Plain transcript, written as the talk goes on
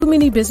Too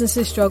many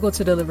businesses struggle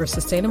to deliver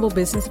sustainable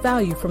business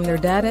value from their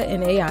data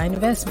and AI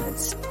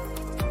investments.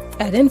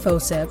 At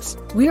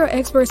InfoSeps, we are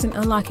experts in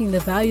unlocking the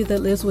value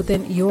that lives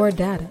within your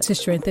data to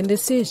strengthen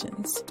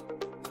decisions.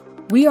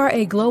 We are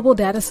a global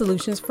data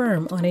solutions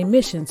firm on a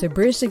mission to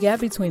bridge the gap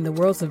between the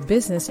worlds of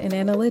business and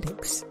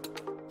analytics.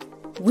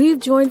 We've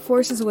joined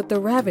forces with the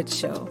Ravit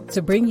Show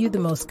to bring you the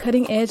most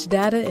cutting-edge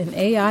data and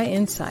AI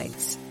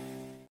insights.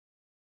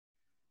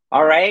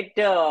 All right,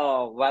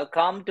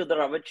 welcome to the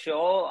Ravit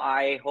Show.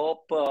 I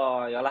hope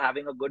y'all are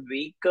having a good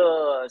week.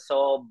 I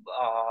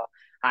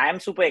am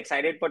super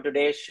excited for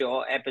today's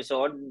show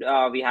episode.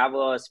 We have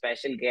a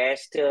special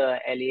guest,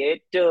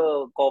 Elliot,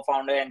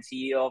 co-founder and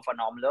CEO of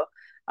Anomalo.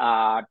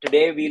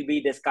 Today, we'll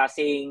be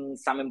discussing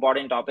some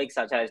important topics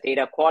such as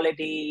data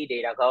quality,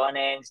 data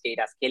governance,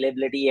 data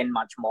scalability, and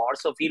much more.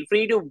 So feel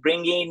free to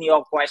bring in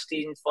your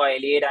questions for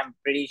Elliot. I'm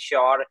pretty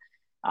sure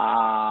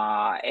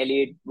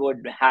Elliot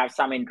would have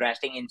some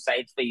interesting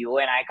insights for you,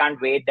 and I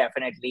can't wait,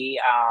 definitely.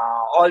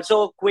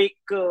 Also, quick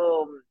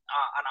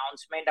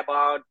announcement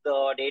about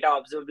the data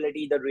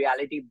observability, the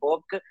reality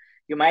book.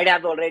 You might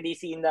have already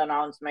seen the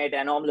announcement.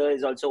 Anomalo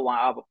is also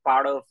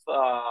part of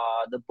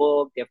the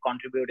book. They've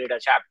contributed a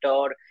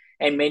chapter,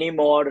 and many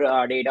more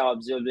data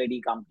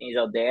observability companies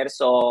out there.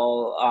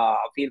 So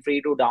feel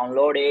free to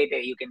download it.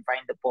 You can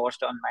find the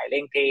post on my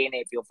LinkedIn.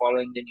 If you're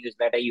following the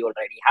newsletter, you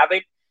already have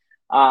it.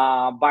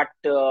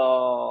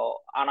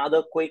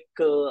 Another quick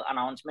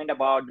announcement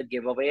about the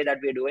giveaway that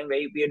we're doing.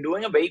 We are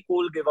doing a very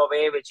cool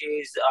giveaway, which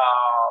is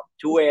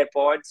 2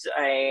 AirPods.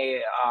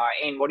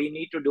 And what you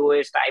need to do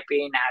is type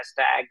in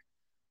hashtag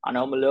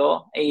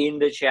Anomalo in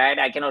the chat.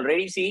 I can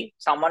already see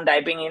someone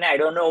typing in. I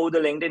don't know who the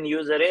LinkedIn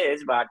user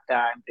is, but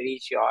I'm pretty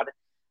sure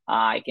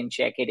I can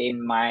check it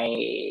in my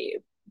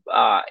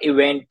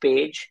event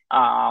page.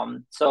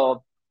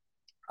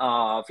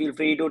 Feel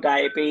free to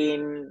type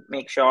in,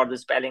 make sure the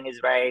spelling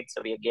is right.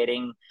 So we are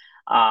getting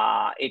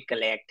it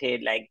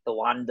collected, like the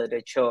one that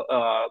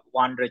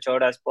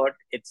Richard has put.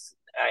 It's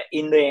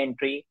in the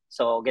entry.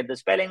 So get the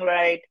spelling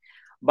right.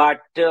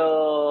 But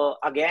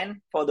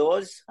again, for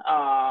those,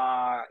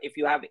 if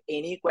you have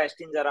any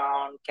questions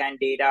around can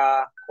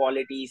data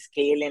quality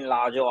scale in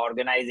larger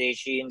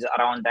organizations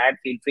around that,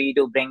 feel free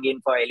to bring in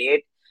for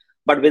Elliot.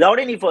 But without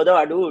any further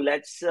ado,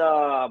 let's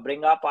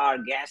bring up our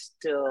guest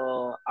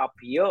up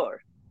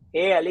here.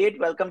 Hey, Elliot,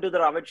 welcome to the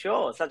Ravit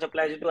Show. Such a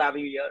pleasure to have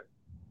you here.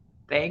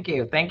 Thank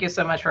you. Thank you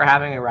so much for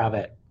having me,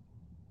 Ravit.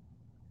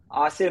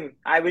 Awesome.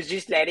 I was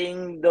just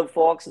letting the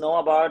folks know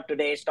about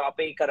today's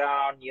topic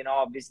around,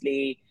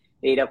 obviously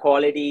data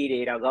quality,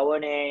 data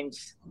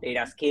governance,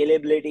 data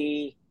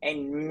scalability,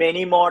 and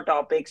many more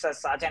topics as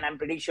such. And I'm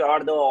pretty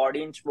sure the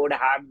audience would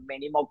have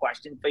many more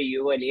questions for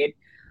you, Elliot.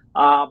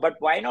 But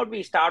why not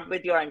we start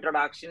with your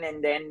introduction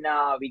and then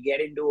we get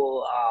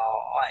into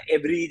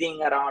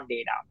everything around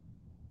data.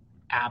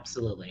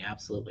 Absolutely.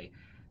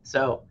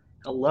 So,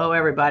 hello,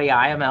 everybody.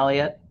 I am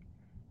Elliot,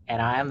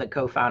 and I am the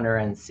co-founder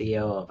and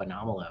CEO of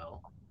Anomalo.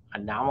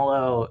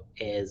 Anomalo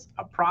is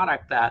a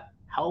product that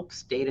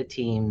helps data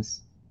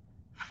teams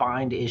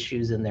find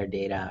issues in their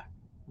data,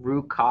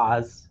 root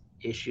cause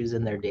issues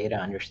in their data,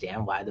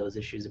 understand why those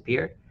issues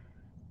appeared,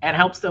 and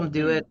helps them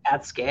do it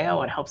at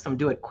scale and helps them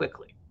do it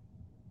quickly,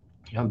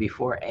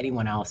 before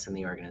anyone else in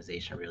the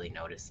organization really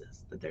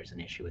notices that there's an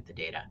issue with the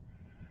data.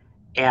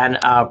 And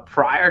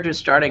prior to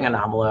starting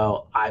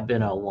Anomalo, I've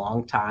been a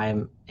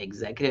long-time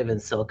executive in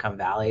Silicon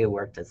Valley.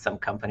 Worked at some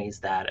companies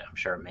that I'm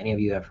sure many of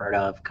you have heard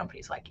of,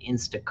 companies like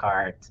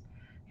Instacart,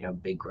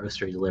 big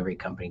grocery delivery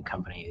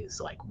companies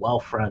like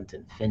Wealthfront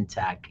and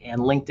FinTech, and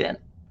LinkedIn.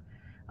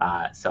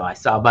 So I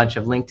saw a bunch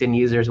of LinkedIn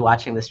users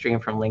watching the stream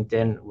from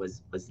LinkedIn,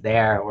 was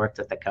there, worked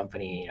at the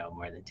company,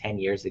 more than 10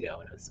 years ago,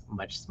 and it was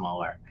much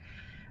smaller.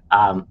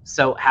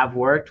 So have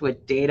worked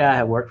with data,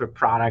 have worked with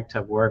product,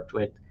 have worked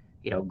with,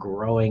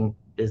 growing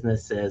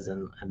businesses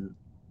and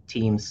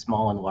teams,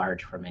 small and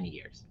large, for many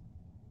years.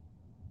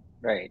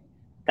 Right.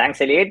 Thanks,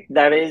 Elliot.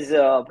 That is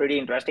pretty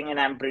interesting. And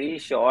I'm pretty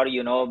sure,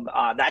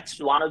 that's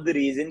one of the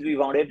reasons we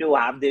wanted to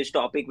have this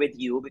topic with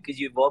you, because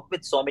you work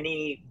with so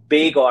many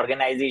big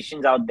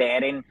organizations out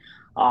there. And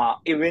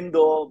even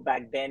though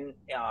back then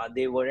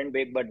they weren't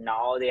big, but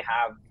now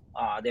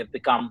they've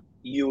become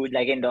huge,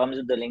 like in terms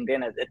of the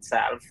LinkedIn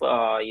itself,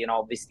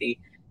 obviously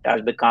it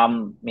has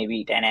become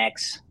maybe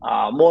 10x,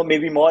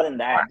 maybe more than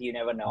that. You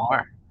never know.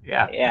 More.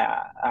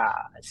 Yeah.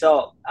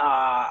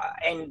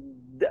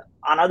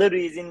 Another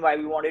reason why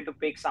we wanted to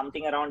pick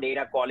something around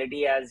data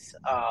quality as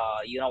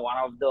one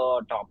of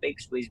the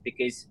topics was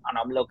because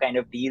Anomalo kind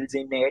of deals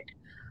in it.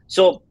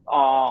 So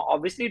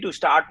obviously, to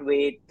start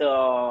with,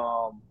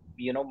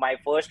 my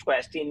first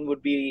question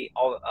would be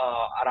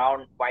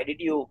around why did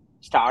you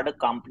start a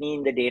company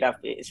in the data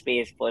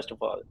space, first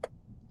of all?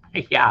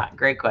 Yeah,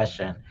 great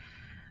question.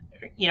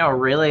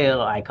 Really,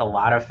 like a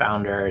lot of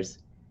founders,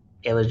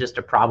 it was just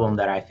a problem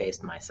that I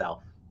faced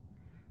myself,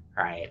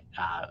 right?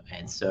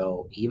 And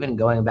so even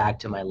going back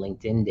to my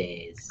LinkedIn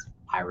days,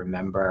 I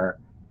remember,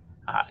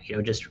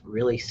 just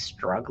really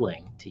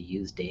struggling to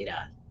use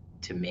data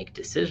to make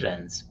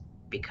decisions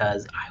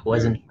because I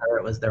wasn't sure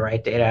it was the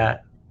right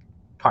data.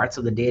 Parts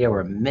of the data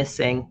were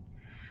missing,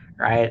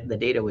 right? The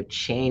data would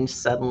change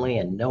suddenly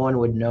and no one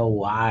would know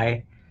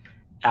why.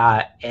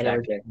 And it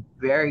was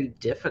very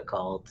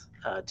difficult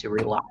to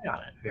rely on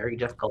it, very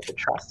difficult to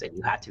trust it.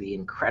 You had to be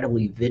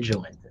incredibly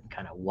vigilant and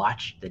kind of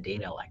watch the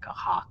data like a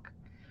hawk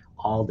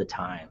all the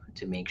time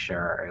to make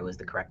sure it was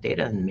the correct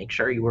data and make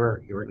sure you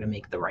were going to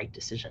make the right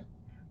decision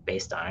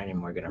based on it,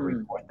 and we're going to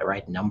report the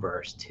right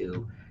numbers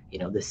to the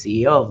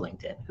CEO of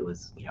LinkedIn, who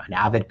was an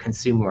avid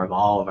consumer of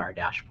all of our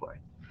dashboard.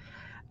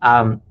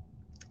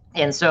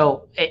 And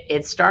so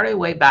it started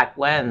way back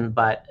when,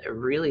 but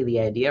really the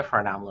idea for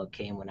Anomalo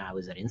came when I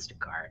was at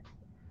Instacart,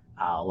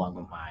 along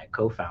with my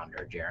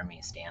co-founder, Jeremy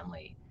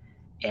Stanley.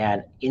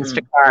 And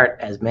Instacart,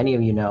 as many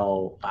of you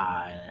know,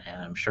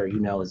 and I'm sure you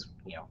know, is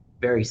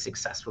very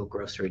successful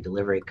grocery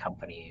delivery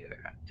company,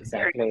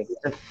 very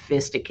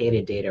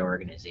sophisticated data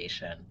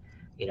organization.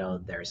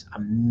 There's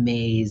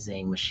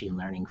amazing machine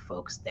learning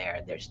folks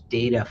there. There's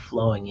data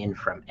flowing in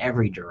from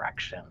every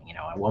direction.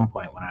 At one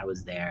point when I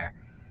was there,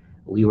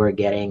 we were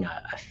getting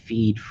a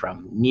feed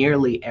from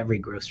nearly every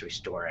grocery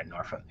store in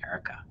North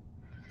America,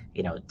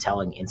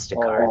 telling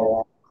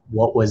Instacart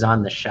what was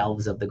on the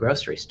shelves of the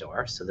grocery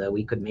store so that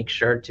we could make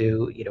sure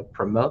to,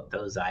 promote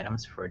those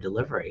items for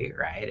delivery,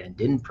 right? And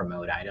didn't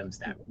promote items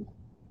that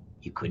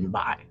you couldn't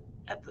buy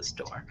at the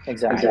store.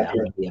 Exactly. That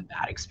would be a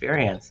bad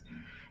experience.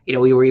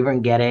 We were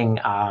even getting,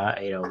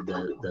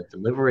 the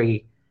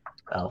delivery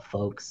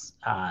folks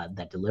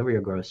that deliver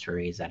your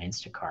groceries at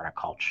Instacart are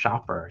called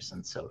shoppers.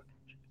 And so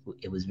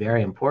it was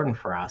very important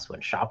for us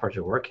when shoppers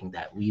were working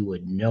that we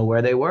would know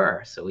where they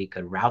were so we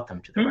could route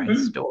them to the right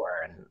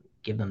store and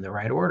give them the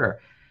right order.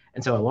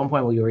 And so at one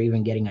point we were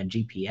even getting a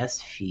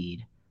GPS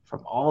feed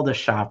from all the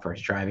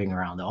shoppers driving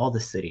around all the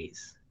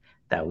cities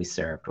that we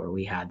served, where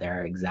we had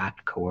their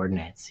exact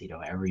coordinates,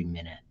 every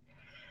minute.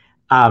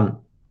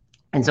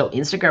 And so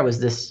Instacart was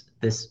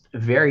this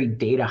very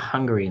data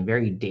hungry and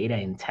very data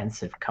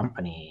intensive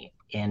company,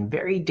 and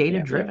very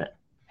data driven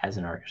as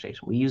an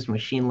organization. We used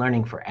machine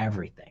learning for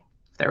everything.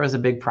 If there was a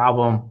big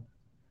problem,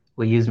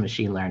 we used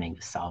machine learning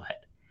to solve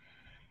it.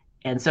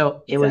 And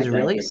so it was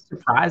really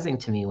surprising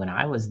to me when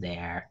I was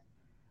there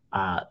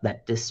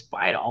that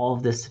despite all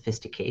of this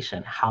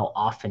sophistication, how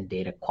often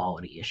data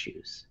quality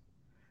issues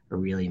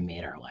really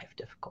made our life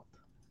difficult.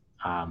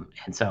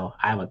 And so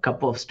I have a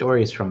couple of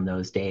stories from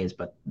those days,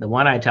 but the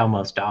one I tell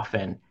most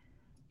often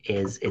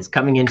is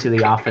coming into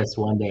the office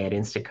one day at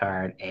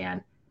Instacart,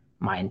 and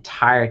my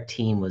entire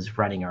team was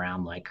running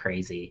around like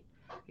crazy,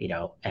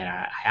 and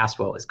I asked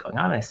what was going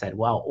on. I said,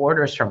 well,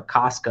 orders from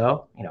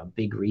Costco,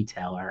 big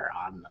retailer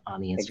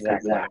on the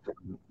Instacart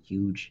platform,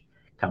 huge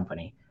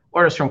company.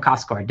 Orders from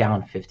Costco are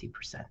down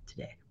 50%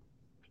 today.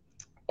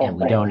 And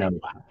we don't know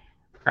why,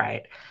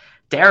 right?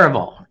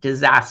 Terrible,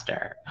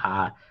 disaster.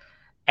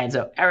 And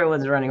so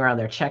everyone's running around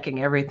there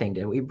checking everything.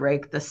 Did we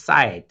break the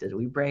site? Did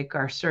we break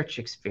our search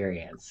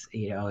experience?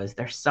 Is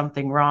there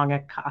something wrong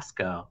at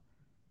Costco?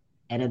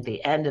 And at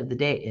the end of the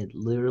day, it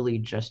literally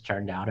just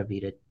turned out to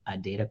be a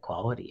data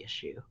quality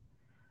issue.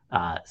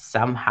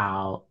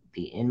 Somehow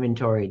the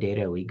inventory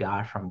data we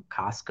got from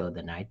Costco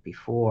the night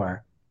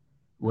before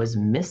was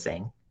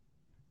missing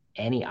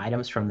any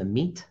items from the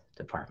meat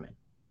department.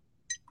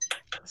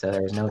 So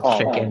there's no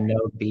chicken,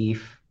 no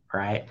beef,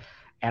 right?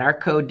 And our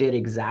code did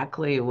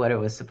exactly what it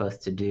was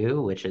supposed to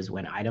do, which is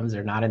when items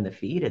are not in the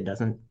feed, it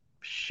doesn't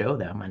show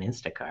them on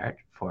Instacart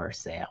for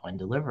sale and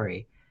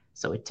delivery.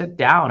 So it took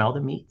down all the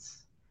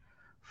meats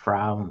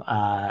from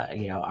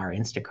our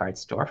Instacart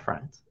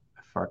storefront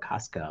for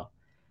Costco.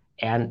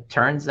 And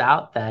turns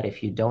out that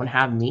if you don't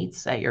have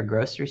meats at your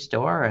grocery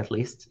store, or at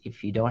least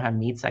if you don't have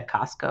meats at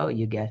Costco,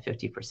 you get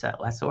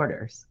 50% less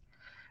orders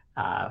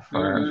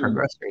for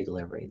grocery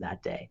delivery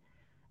that day.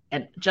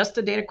 And just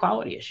a data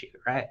quality issue,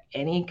 right?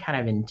 Any kind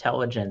of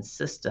intelligence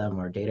system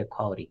or data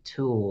quality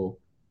tool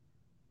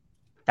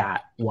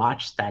that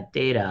watched that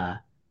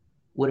data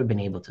would have been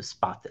able to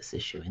spot this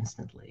issue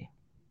instantly.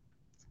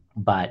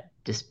 But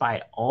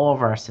despite all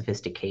of our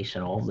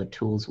sophistication, all of the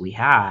tools we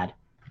had,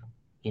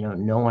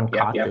 no one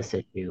caught this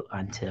issue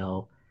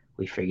until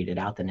we figured it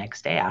out the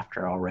next day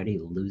after already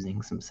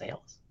losing some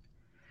sales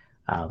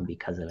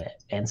because of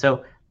it. And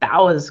so that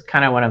was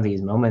kind of one of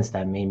these moments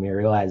that made me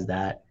realize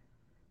that,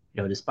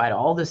 despite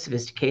all the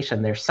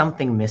sophistication, there's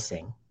something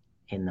missing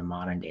in the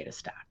modern data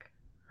stack,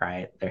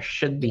 right? There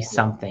should be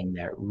something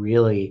that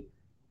really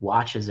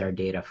watches our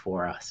data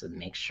for us and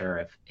makes sure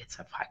if it's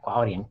of high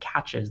quality and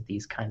catches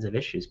these kinds of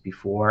issues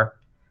before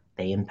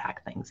they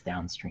impact things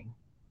downstream.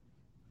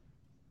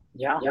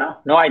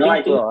 No, I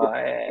think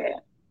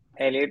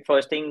Elliot,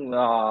 first thing,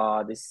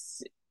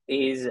 this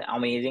is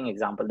amazing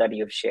example that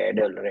you've shared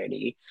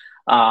already.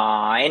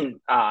 And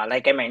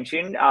like I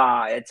mentioned,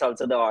 it's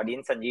also the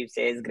audience. Sanjeev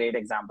says, great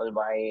example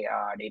why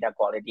data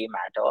quality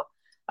matter.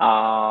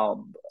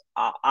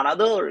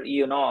 Another,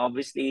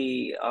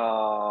 obviously,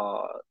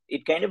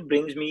 it kind of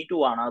brings me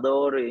to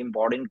another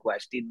important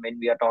question when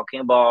we are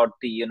talking about,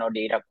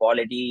 data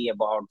quality,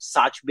 about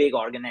such big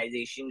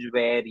organizations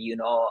where,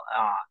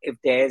 if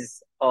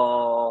there's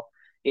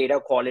data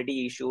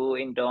quality issue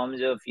in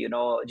terms of,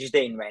 just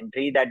the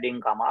inventory that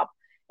didn't come up,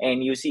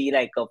 and you see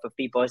like a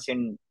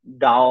 50%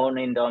 down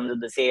in terms of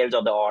the sales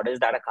or the orders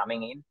that are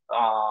coming in.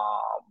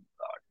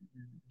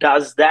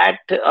 Does that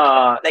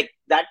like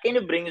that kind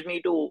of brings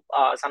me to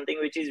something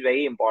which is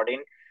very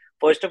important.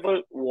 First of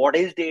all, what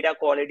is data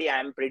quality?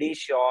 I'm pretty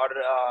sure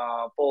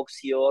folks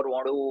here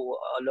want to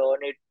learn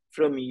it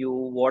from you.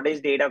 What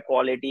is data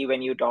quality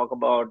when you talk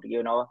about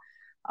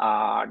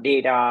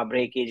data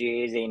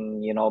breakages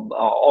and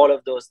all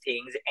of those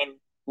things, and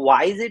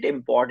why is it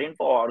important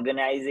for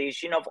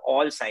organization of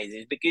all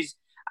sizes? Because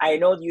I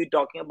know you're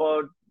talking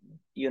about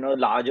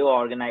larger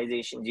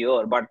organizations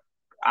here, but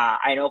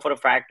I know for a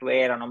fact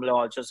where Anomalo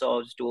also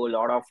serves to a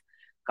lot of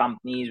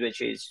companies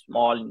which is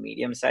small and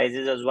medium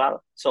sizes as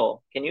well.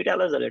 So can you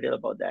tell us a little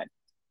about that?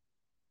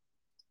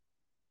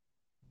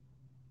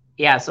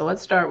 Yeah, so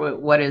let's start with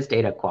what is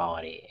data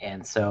quality.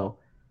 And so,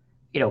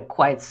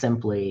 quite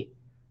simply,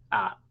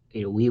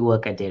 we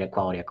look at data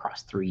quality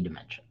across 3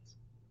 dimensions.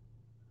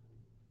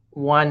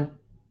 One,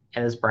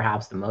 and is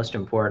perhaps the most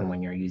important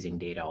when you're using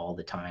data all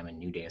the time and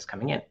new data is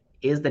coming in,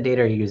 is the data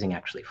you're using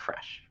actually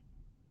fresh,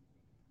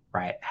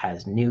 right?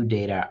 Has new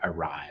data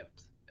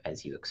arrived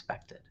as you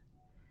expected?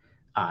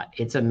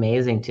 It's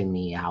amazing to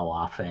me how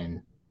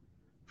often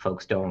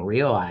folks don't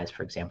realize,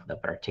 for example,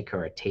 that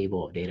particular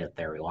table of data that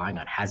they're relying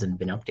on hasn't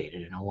been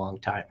updated in a long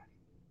time,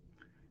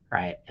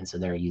 right? And so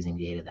they're using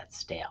data that's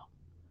stale.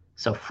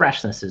 So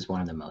freshness is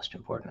one of the most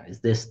important. Is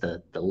this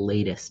the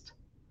latest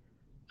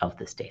of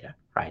this data,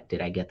 right?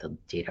 Did I get the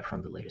data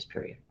from the latest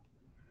period?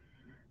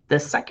 The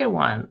second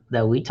one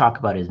that we talk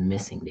about is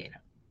missing data.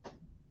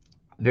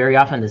 Very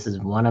often, this is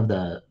one of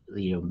the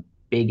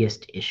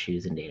biggest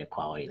issues in data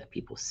quality that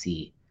people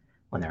see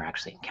when they're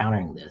actually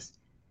encountering this,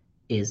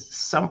 is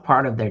some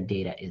part of their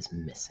data is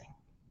missing.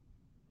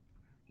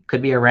 It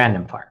could be a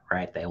random part,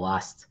 right? They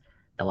lost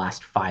the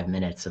last 5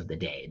 minutes of the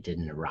day, it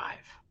didn't arrive,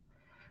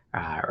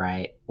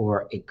 right?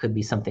 Or it could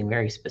be something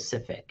very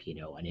specific.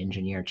 An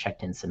engineer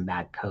checked in some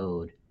bad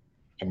code,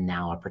 and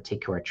now a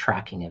particular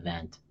tracking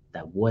event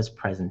that was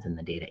present in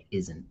the data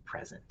isn't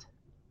present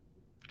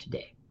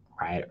today,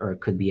 right? Or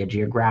it could be a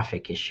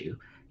geographic issue.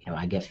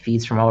 I get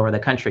feeds from all over the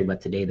country, but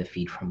today the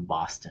feed from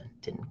Boston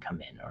didn't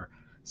come in. Or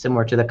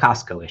similar to the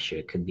Costco issue,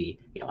 it could be,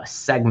 a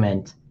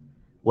segment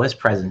was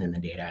present in the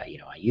data.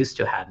 I used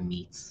to have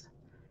meats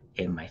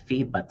in my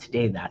feed, but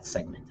today that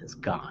segment is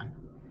gone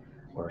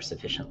or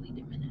sufficiently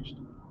diminished.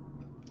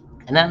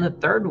 And then the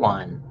third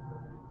one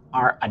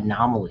are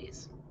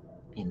anomalies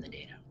in the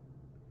data.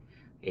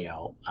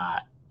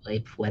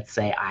 If let's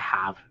say I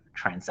have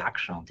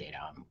transactional data,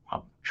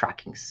 I'm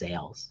tracking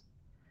sales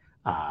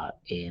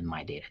in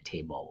my data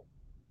table.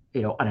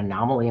 An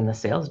anomaly in the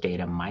sales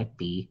data might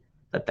be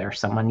that there are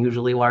some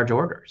unusually large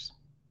orders,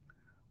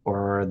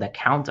 or the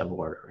count of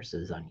orders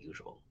is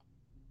unusual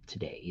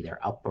today, either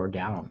up or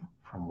down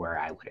from where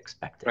I would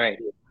expect it.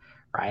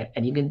 Right.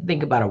 And you can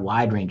think about a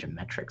wide range of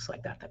metrics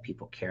like that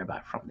people care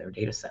about from their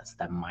data sets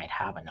that might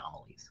have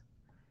anomalies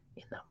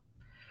in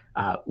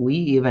them. We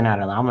even at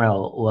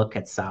Anomalo look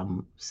at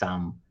some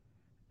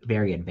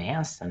very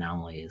advanced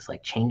anomalies,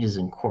 like changes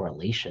in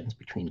correlations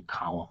between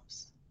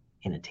columns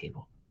in a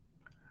table,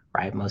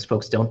 right? Most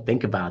folks don't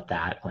think about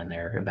that when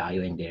they're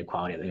evaluating data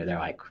quality. They're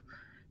like,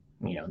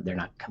 they're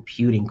not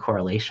computing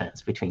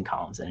correlations between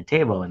columns in a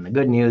table. And the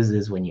good news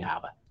is when you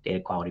have a data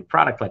quality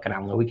product like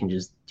Anomalo, we can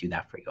just do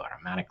that for you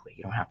automatically.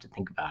 You don't have to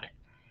think about it.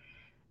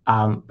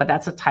 But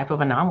that's a type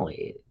of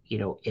anomaly.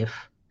 If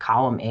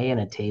column A in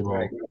a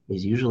table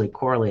is usually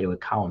correlated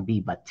with column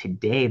B, but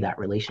today that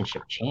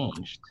relationship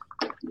changed,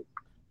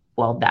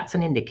 well, that's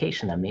an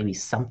indication that maybe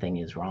something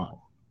is wrong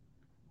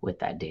with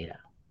that data.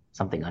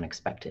 Something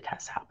unexpected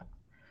has happened.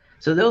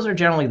 So those are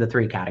generally the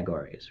 3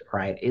 categories,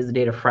 right? Is the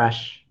data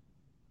fresh?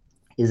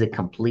 Is it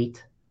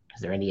complete?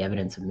 Is there any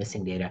evidence of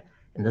missing data?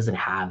 And does it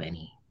have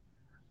any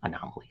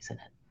anomalies in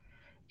it?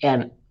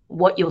 And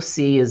what you'll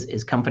see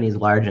is companies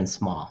large and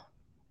small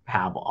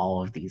have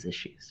all of these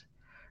issues,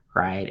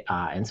 right?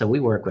 And so we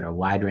work with a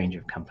wide range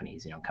of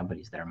companies,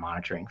 companies that are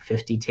monitoring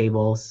 50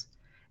 tables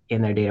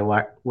in their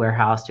data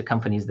warehouse to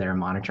companies that are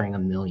monitoring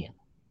 1 million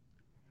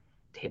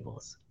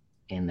tables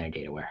in their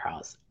data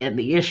warehouse. And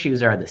the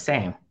issues are the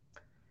same.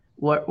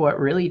 What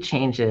really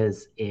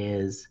changes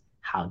is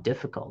how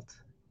difficult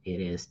it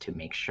is to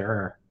make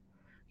sure,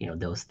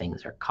 those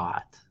things are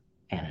caught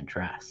and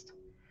addressed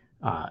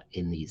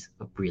in these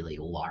really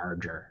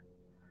larger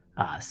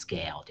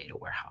scale data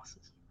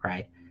warehouses,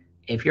 right?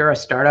 If you're a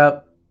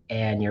startup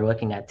and you're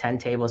looking at 10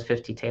 tables,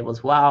 50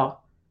 tables, well,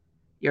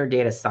 your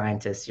data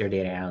scientists, your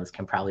data analysts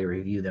can probably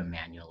review them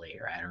manually,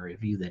 right? Or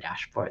review the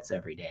dashboards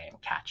every day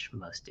and catch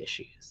most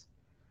issues.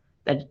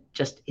 That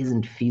just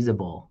isn't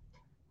feasible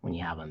when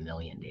you have 1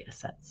 million data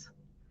sets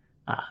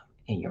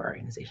in your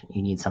organization.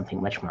 You need something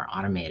much more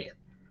automated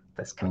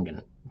that's going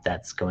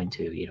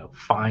to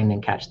find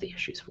and catch the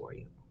issues for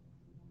you.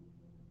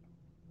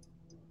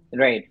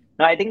 Right.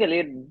 No, I think,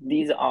 Elliot,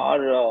 these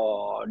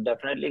are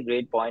definitely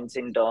great points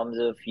in terms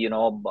of,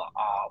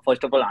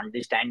 first of all,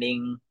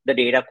 understanding the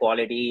data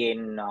quality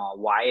in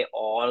why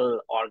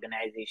all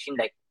organization,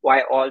 like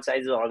why all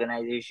sizes of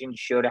organizations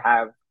should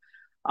have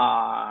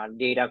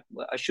data,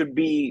 should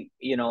be,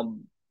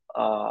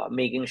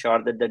 making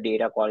sure that the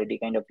data quality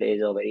kind of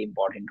plays a very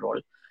important role.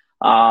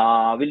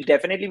 We'll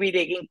definitely be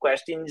taking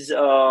questions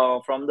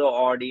from the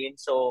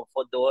audience. So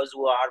for those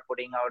who are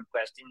putting out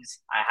questions,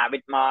 I have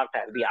it marked.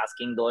 I'll be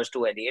asking those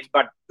to Elliot.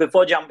 But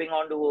before jumping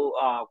on to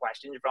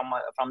questions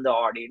from the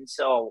audience,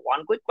 so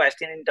one quick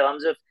question in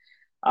terms of,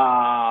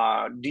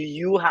 do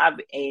you have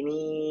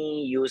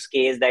any use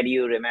case that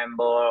you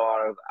remember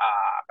or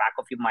back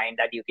of your mind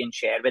that you can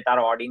share with our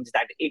audience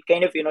that it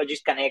kind of,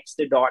 just connects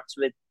the dots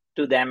with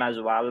to them as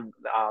well,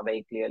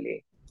 very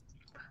clearly?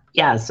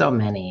 Yeah, so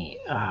many.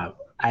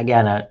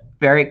 Again, a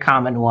very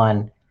common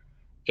one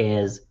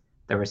is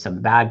there was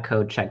some bad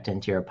code checked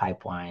into your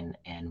pipeline,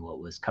 and what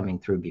was coming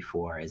through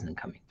before isn't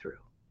coming through,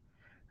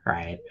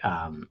 right?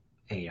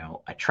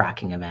 A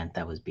tracking event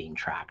that was being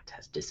tracked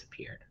has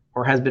disappeared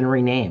or has been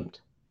renamed,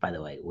 by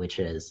the way, which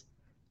is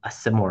a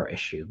similar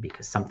issue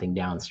because something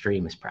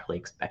downstream is probably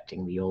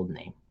expecting the old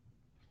name.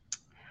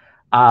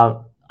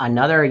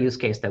 Another use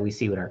case that we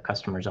see with our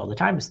customers all the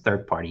time is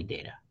third-party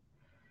data.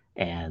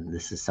 And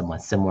this is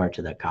somewhat similar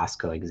to the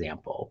Costco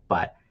example,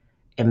 but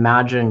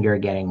imagine you're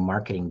getting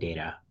marketing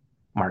data,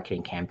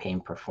 marketing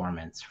campaign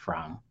performance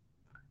from,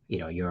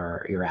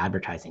 your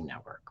advertising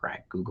network,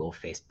 right? Google,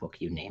 Facebook,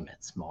 you name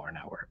it, smaller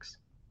networks.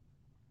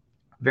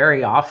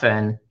 Very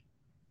often,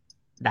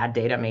 that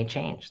data may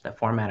change. The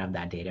format of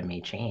that data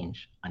may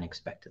change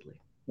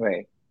unexpectedly.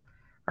 Right.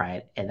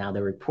 Right. And now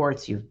the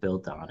reports you've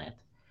built on it,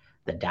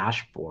 the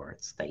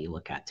dashboards that you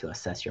look at to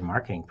assess your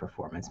marketing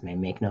performance may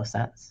make no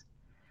sense.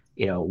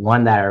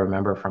 One that I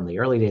remember from the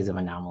early days of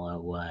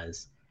Anomalo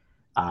was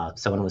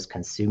someone was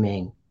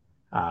consuming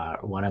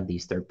one of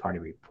these third-party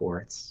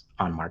reports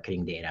on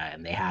marketing data,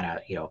 and they had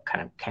a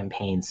kind of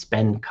campaign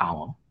spend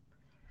column.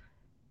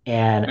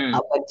 And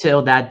up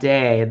until that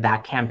day,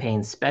 that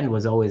campaign spend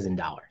was always in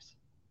dollars.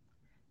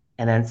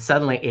 And then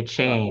suddenly it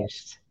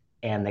changed,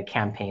 and the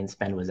campaign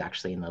spend was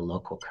actually in the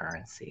local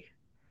currency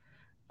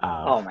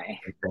of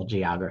the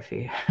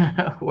geography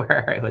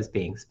where it was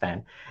being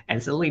spent.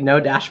 And suddenly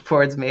no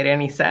dashboards made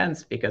any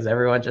sense because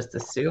everyone just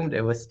assumed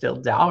it was still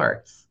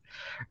dollars,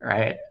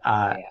 right?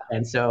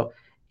 And so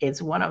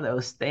it's one of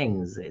those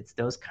things. It's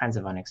those kinds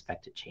of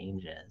unexpected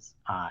changes.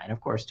 And of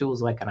course,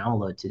 tools like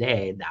Anomalo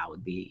today, that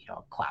would be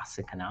a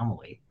classic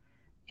anomaly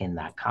in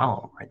that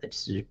column, right?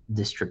 The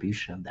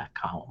distribution of that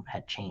column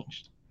had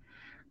changed,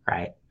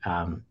 right?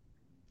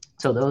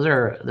 So those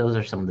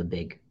are some of the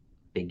big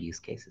use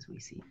cases we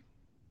see.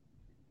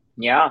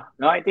 Yeah,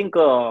 no, I think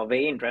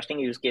very interesting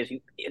use case.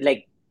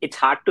 Like, it's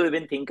hard to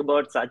even think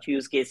about such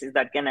use cases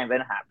that can even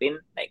happen.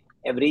 Like,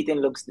 everything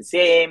looks the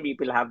same,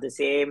 people have the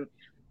same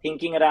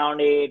thinking around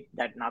it,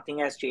 that nothing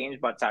has changed,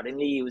 but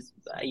suddenly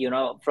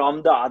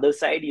from the other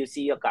side, you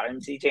see a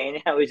currency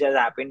change, which has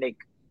happened. Like,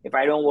 if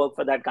I don't work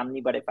for that company,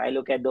 but if I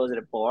look at those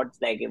reports,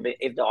 like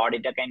if the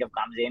auditor kind of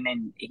comes in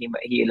and he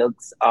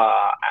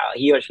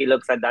or she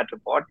looks at that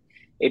report,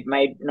 it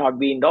might not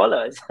be in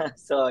dollars.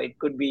 So it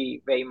could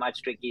be very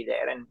much tricky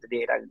there, and the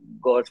data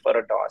goes for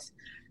a toss.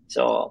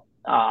 So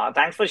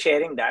thanks for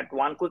sharing that.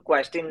 One quick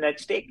question.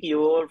 Let's take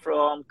you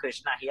from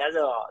Krishna. He has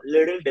a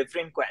little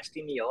different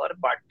question here,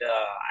 but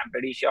I'm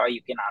pretty sure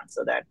you can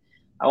answer that.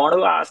 I want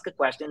to ask a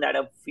question that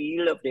a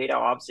field of data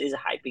ops is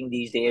hyping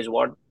these days.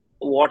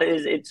 What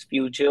is its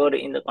future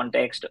in the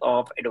context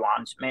of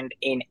advancement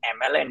in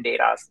ML and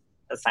data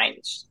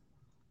science?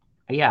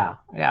 Yeah.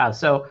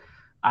 So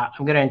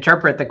I'm going to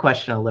interpret the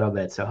question a little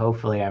bit, so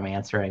hopefully I'm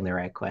answering the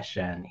right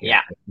question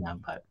here. Yeah.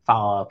 But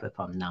follow up if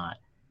I'm not.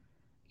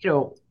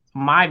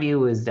 My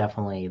view is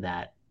definitely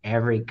that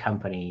every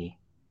company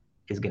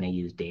is going to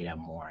use data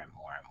more and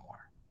more and more,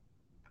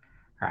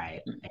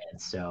 right?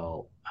 And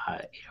so,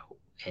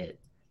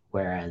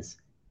 whereas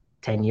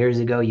 10 years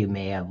ago, you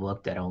may have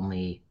looked at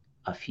only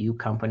a few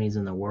companies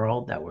in the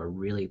world that were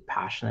really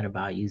passionate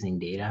about using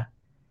data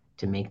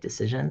to make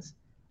decisions.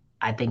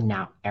 I think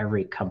now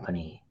every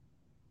company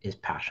is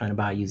passionate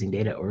about using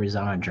data or is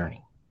on a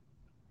journey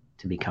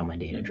to become a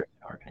data-driven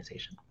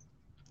organization.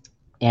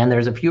 And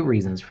there's a few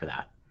reasons for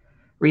that.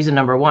 Reason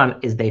number one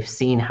is they've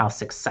seen how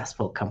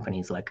successful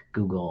companies like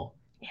Google,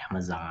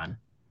 Amazon,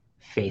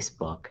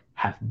 Facebook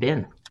have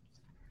been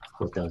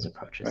with those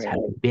approaches, have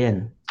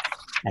been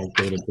as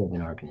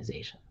data-driven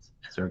organizations,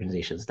 as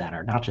organizations that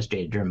are not just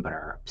data-driven, but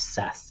are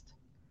obsessed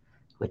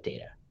with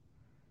data.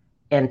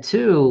 And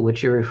two,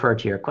 which you refer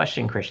to your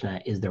question,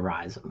 Krishna, is the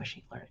rise of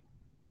machine learning.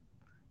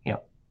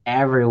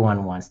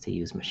 Everyone wants to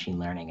use machine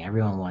learning.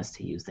 Everyone wants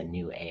to use the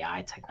new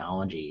AI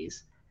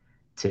technologies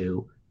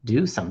to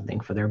do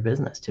something for their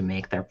business, to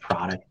make their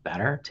product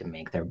better, to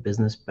make their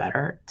business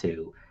better,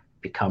 to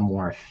become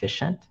more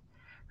efficient,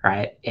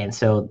 right? And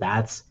so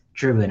that's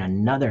driven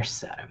another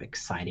set of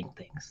exciting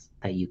things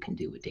that you can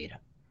do with data.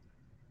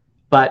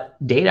 But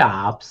data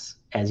ops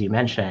as you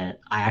mentioned,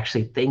 I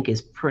actually think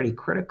is pretty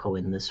critical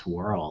in this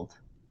world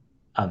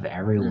of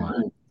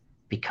everyone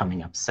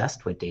becoming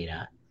obsessed with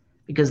data.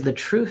 Because the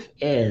truth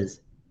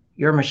is,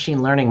 your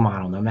machine learning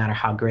model, no matter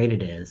how great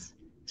it is,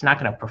 it's not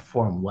going to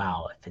perform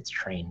well if it's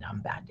trained on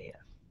bad data.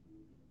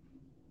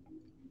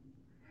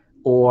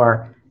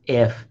 Or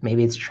if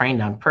maybe it's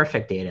trained on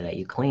perfect data that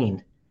you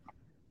cleaned,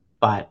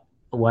 but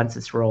once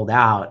it's rolled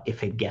out,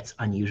 if it gets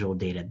unusual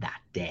data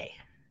that day,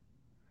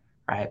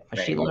 right?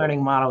 Machine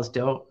learning models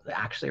don't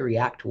actually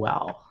react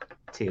well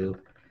to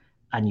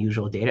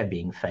unusual data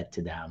being fed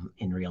to them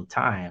in real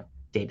time,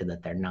 data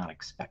that they're not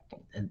expecting,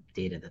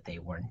 data that they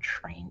weren't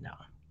trained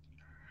on.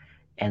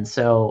 And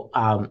so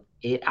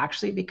it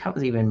actually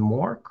becomes even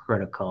more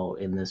critical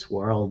in this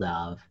world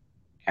of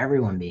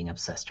everyone being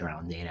obsessed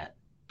around data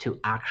to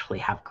actually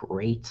have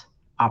great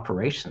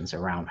operations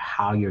around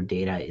how your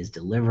data is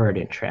delivered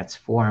and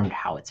transformed,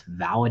 how it's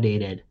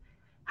validated,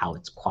 how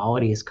its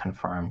quality is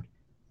confirmed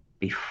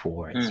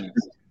before it's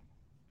used.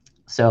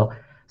 So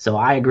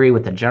I agree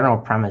with the general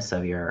premise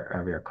of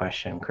your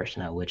question,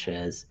 Krishna, which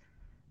is,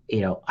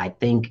 I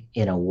think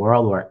in a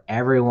world where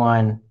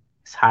everyone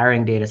is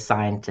hiring data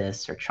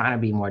scientists or trying to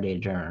be more data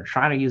driven or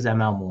trying to use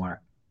ML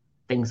more,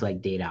 things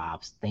like data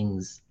ops,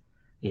 things,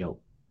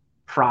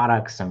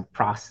 products and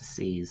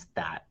processes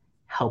that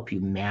help you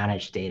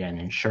manage data and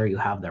ensure you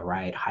have the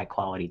right high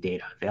quality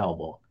data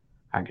available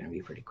are going to be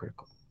pretty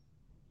critical.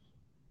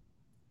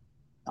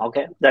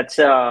 Okay, that's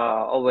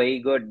a very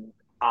good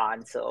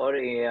answer,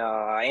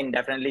 and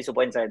definitely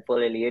super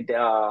insightful, Elliot.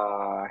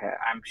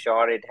 I'm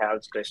sure it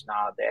helps Krishna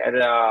there.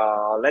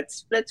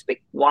 Let's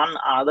pick one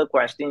other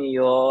question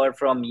here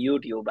from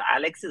YouTube.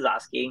 Alex is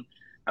asking,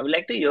 I would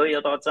like to hear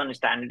your thoughts on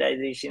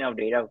standardization of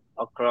data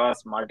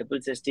across multiple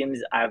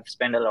systems. I've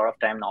spent a lot of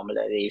time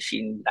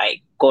normalization,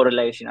 like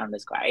correlation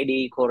underscore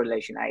ID,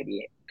 correlation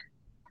ID.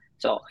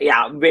 So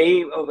yeah,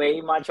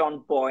 very much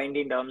on point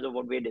in terms of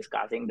what we're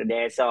discussing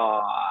today.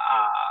 So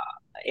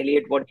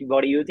Elliot, what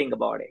do you think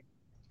about it?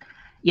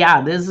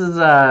 Yeah, this is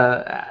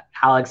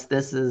Alex.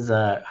 This is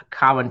a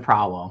common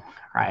problem,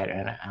 right?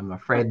 And I'm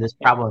afraid this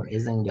problem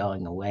isn't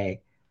going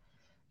away.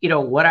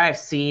 What I've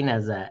seen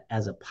as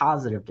a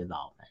positive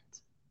development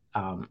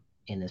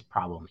in this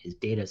problem is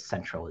data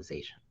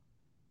centralization.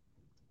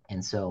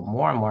 And so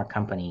more and more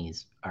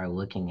companies are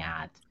looking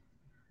at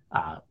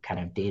kind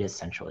of data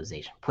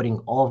centralization, putting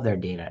all of their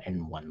data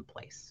in one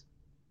place,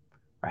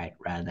 right?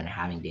 Rather than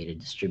having data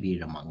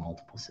distributed among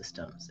multiple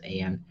systems.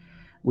 And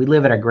we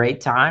live at a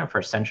great time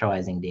for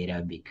centralizing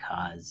data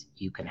because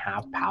you can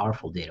have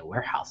powerful data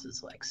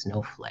warehouses like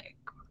Snowflake,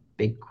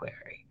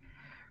 BigQuery,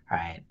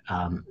 right?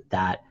 Or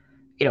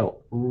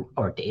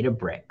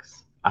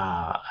Databricks,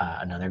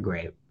 another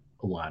great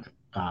one,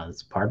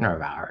 that's a partner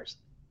of ours.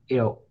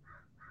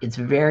 It's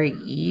very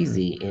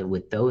easy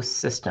with those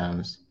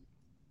systems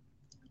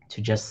to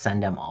just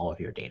send them all of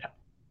your data.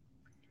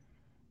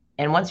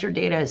 And once your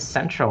data is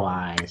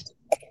centralized,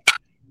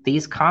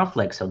 these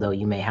conflicts, although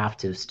you may have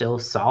to still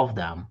solve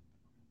them,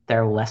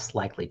 they're less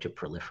likely to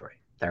proliferate.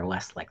 They're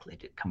less likely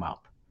to come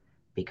up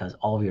because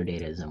all of your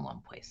data is in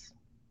one place,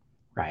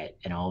 right?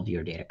 And all of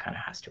your data kind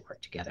of has to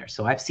work together.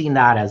 So I've seen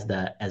that as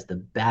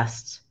the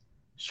best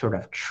sort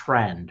of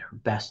trend, or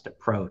best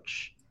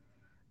approach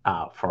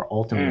for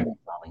ultimately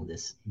solving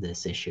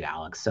this issue,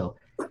 Alex. So,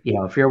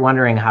 if you're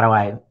wondering how do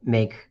I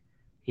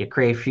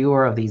create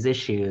fewer of these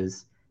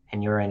issues,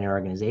 and you're in an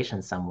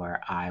organization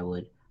somewhere, I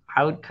would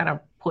kind of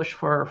push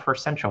for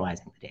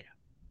centralizing the data,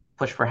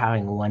 push for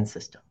having one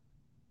system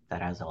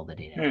that has all the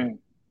data.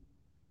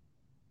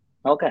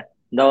 Okay.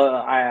 No,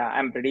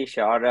 I'm pretty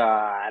sure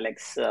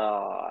Alex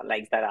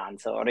likes that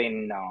answer.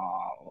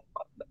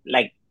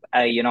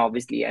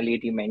 Obviously,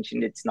 Elliot, you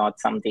mentioned it's not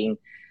something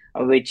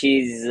which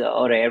is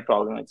a rare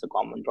problem. It's a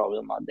common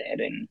problem out there,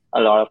 and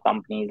a lot of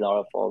companies, a lot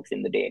of folks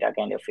in the data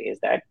kind of face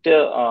that.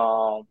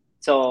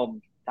 So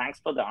thanks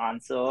for the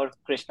answer.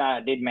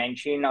 Krishna did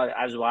mention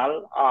as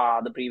well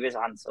the previous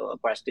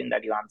question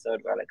that you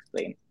answered well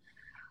explained.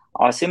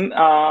 Awesome.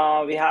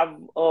 We have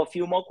a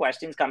few more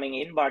questions coming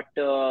in, but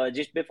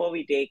just before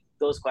we take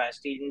those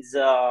questions,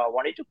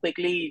 wanted to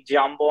quickly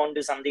jump on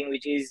to something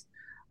which is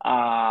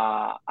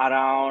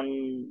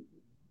around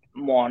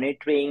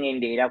monitoring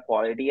and data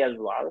quality as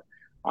well.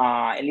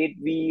 Elliot,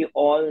 we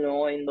all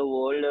know in the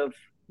world of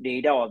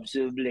data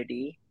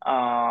observability,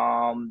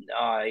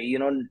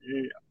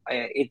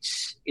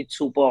 it's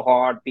super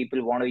hard.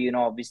 People want to,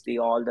 obviously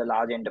all the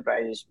large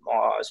enterprises,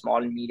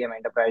 small and medium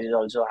enterprises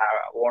also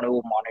want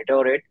to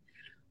monitor it.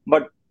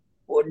 But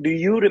do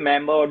you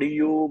remember, or do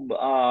you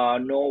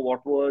know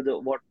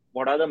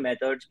what are the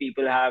methods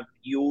people have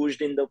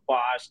used in the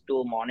past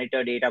to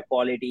monitor data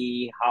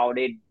quality? How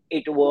did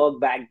it work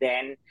back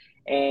then?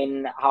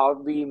 And how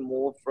we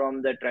move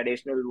from the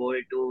traditional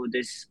world to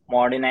this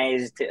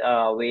modernized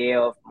way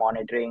of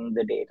monitoring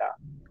the data?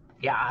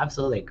 Yeah,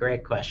 absolutely.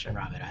 Great question,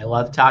 Ravit. I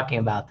love talking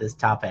about this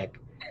topic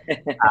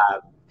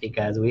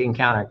because we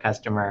encounter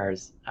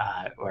customers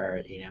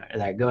where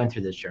they're going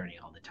through this journey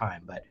all the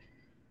time. But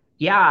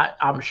Yeah,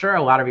 I'm sure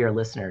a lot of your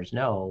listeners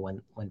know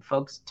when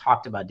folks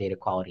talked about data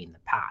quality in the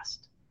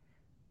past,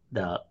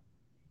 the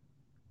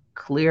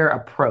clear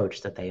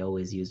approach that they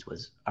always used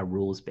was a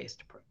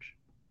rules-based approach,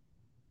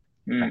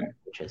 right?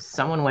 Which is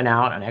someone went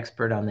out, an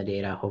expert on the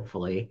data,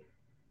 hopefully,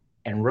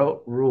 and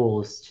wrote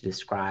rules to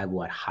describe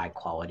what high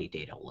quality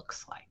data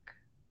looks like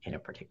in a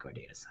particular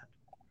data set.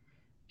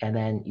 And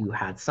then you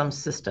had some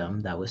system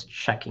that was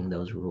checking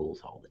those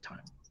rules all the time.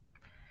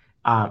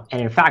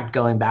 And in fact,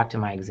 going back to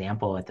my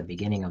example at the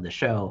beginning of the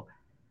show,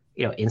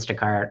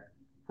 Instacart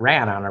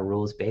ran on a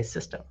rules-based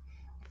system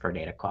for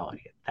data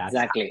quality. That's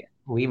exactly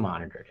how we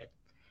monitored it.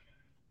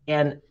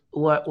 And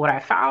what I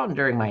found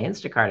during my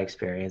Instacart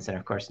experience, and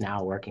of course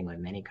now working with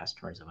many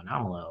customers of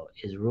Anomalo,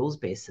 is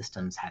rules-based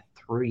systems had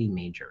three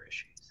major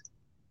issues.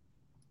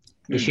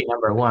 Issue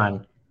number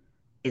one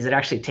is it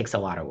actually takes a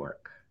lot of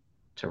work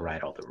to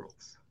write all the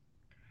rules,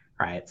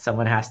 right?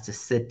 Someone has to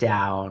sit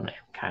down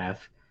and kind of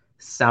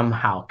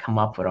somehow come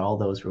up with all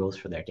those rules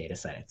for their data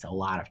set. It's a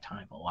lot of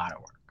time, a lot of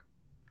work.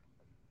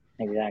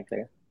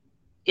 Exactly.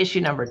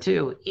 Issue number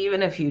two,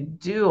 even if you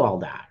do all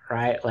that,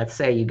 right? Let's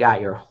say you got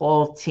your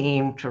whole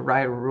team to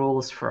write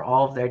rules for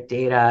all of their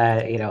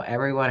data,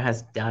 everyone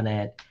has done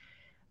it.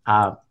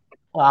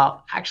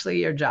 Well, actually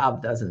your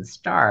job doesn't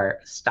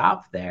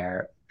stop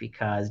there,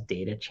 because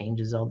data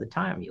changes all the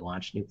time. You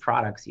launch new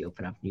products, you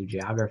open up new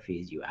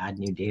geographies, you add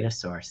new data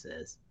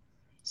sources.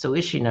 So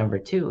issue number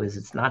two is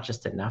it's not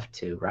just enough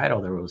to write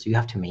all the rules, you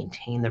have to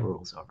maintain the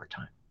rules over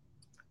time.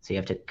 So you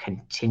have to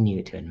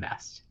continue to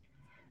invest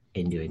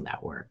in doing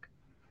that work.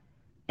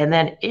 And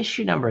then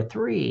issue number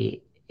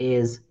three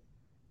is,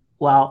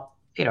 well,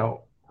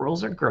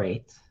 rules are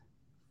great,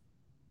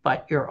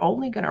 but you're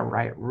only going to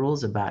write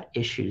rules about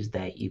issues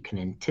that you can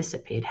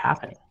anticipate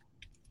happening,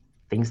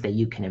 things that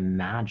you can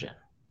imagine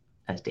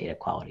as data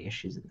quality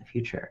issues in the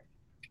future.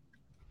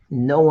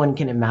 No one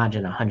can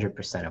imagine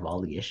 100% of all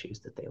the issues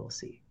that they will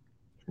see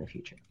in the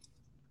future.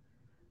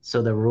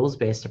 So the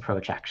rules-based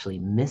approach actually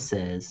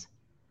misses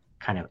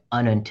kind of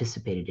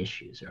unanticipated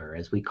issues, or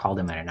as we call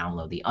them at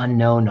Anomalo, the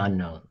unknown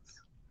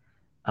unknowns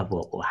of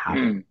what will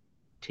happen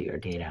to your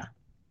data.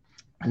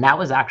 And that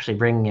was actually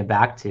bringing it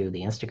back to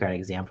the Instacart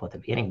example at the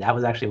beginning. That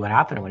was actually what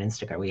happened with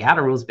Instacart. We had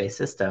a rules-based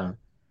system,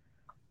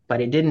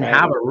 but it didn't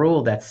have a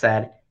rule that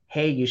said,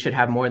 hey, you should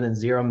have more than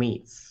 0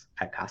 meats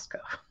at Costco,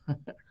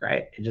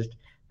 right?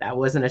 That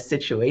wasn't a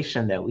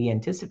situation that we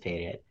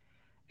anticipated.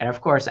 And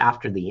of course,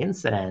 after the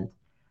incident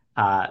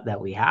that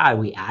we had,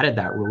 we added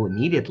that rule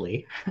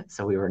immediately.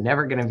 So we were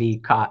never going to be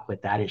caught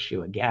with that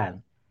issue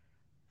again.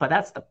 But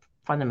that's the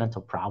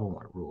fundamental problem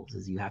with rules,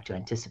 is you have to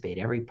anticipate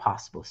every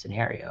possible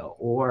scenario,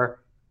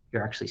 or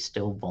you're actually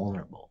still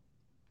vulnerable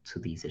to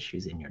these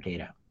issues in your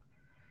data.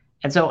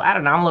 And so at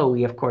Anomalo,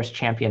 we of course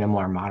champion a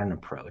more modern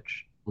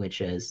approach,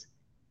 which is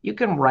you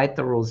can write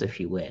the rules if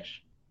you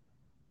wish,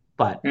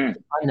 but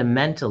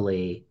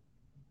fundamentally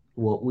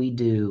what we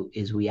do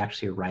is we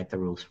actually write the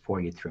rules for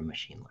you through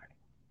machine learning.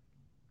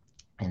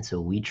 And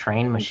so we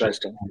train machine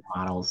learning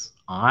models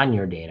on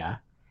your data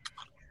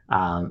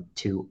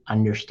to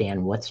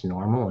understand what's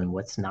normal and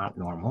what's not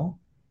normal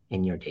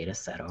in your data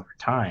set over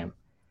time.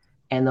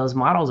 And those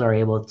models are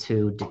able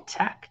to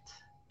detect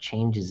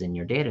changes in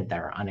your data that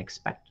are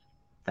unexpected,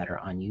 that are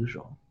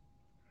unusual.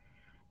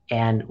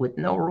 And with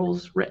no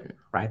rules written,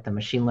 right, the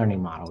machine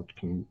learning model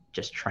can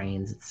just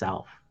trains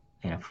itself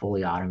in a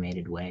fully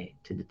automated way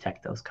to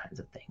detect those kinds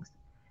of things.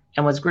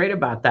 And what's great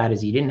about that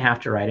is you didn't have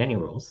to write any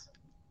rules.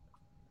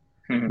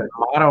 The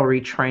model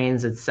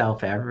retrains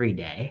itself every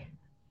day.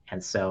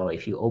 And so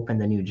if you open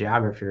the new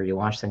geography, or you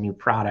launch the new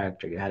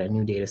product, or you had a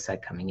new data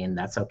set coming in,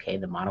 that's okay.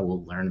 The model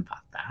will learn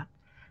about that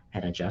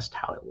and adjust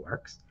how it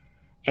works.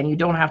 And you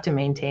don't have to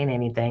maintain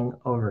anything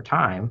over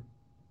time.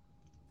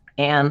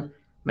 And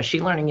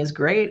machine learning is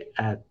great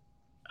at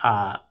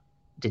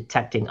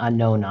detecting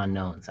unknown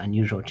unknowns,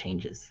 unusual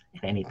changes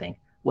in anything,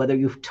 whether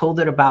you've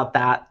told it about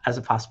that as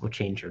a possible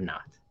change or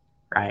not,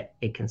 right?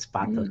 It can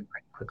spot those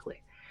very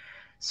quickly.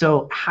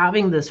 So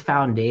having this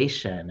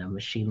foundation of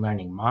machine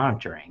learning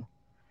monitoring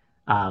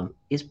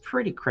is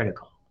pretty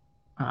critical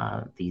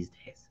these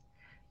days.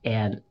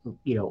 And,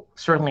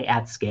 certainly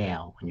at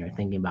scale, when you're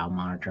thinking about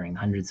monitoring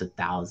hundreds of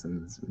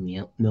thousands,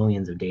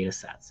 millions of data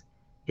sets,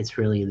 it's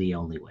really the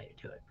only way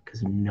to do it,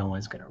 because no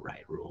one's going to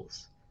write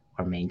rules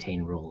or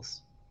maintain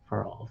rules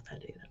for all of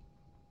that data.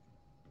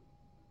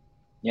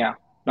 Yeah.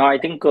 No, I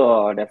think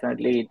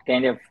definitely it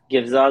kind of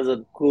gives us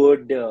a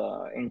good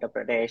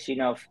interpretation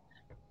of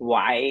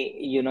why,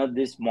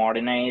 this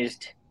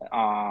modernized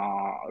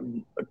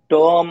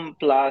term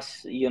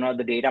plus,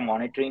 the data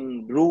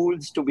monitoring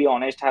rules, to be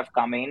honest, have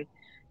come in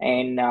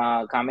and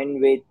come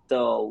in with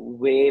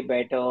way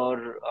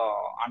better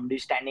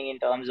understanding in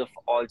terms of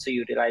also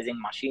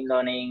utilizing machine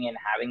learning and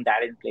having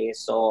that in place.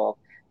 So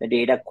the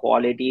data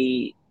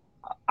quality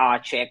are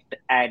checked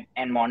at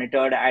and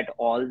monitored at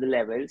all the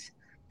levels.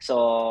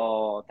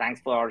 So thanks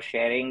for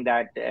sharing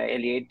that,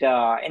 Elliot.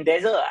 And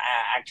there's a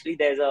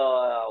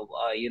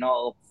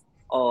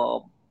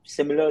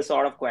similar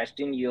sort of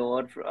question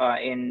here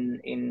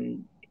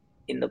in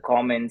in the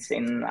comments,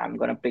 and I'm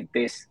gonna pick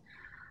this.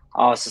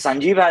 So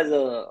Sanjeev has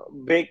a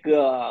big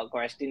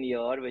question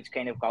here, which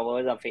kind of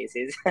covers our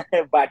faces.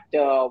 But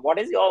what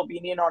is your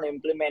opinion on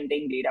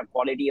implementing data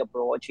quality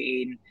approach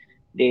in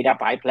data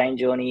pipeline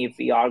journey? If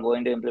we are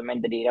going to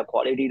implement the data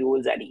quality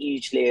rules at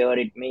each layer,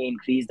 it may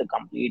increase the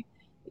complete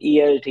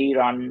ELT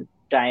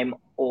runtime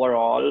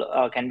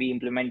overall. Can we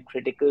implement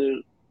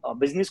critical,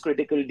 business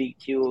critical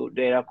DQ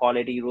data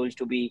quality rules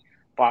to be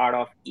part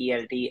of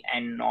ELT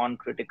and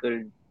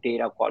non-critical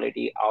data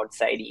quality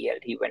outside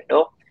ELT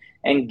window?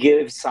 And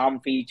give some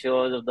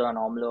features of the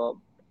Anomalo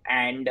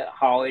and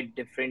how is it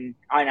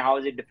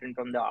different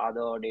from the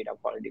other data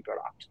quality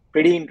products.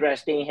 Pretty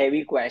interesting,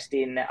 heavy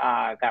question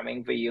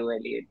coming for you,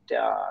 Elliot.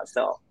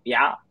 So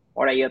yeah,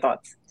 what are your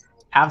thoughts?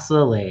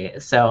 Absolutely.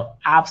 So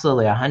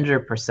absolutely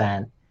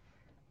 100%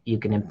 you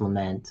can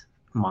implement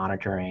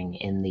monitoring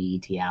in the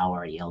ETL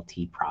or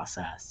ELT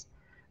process.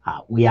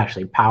 We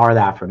actually power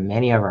that for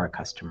many of our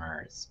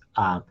customers.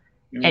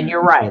 And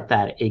you're right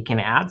that it can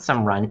add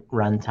some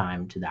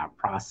runtime to that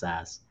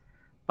process.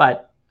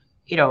 But,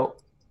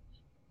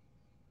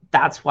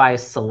 that's why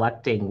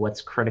selecting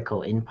what's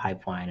critical in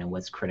pipeline and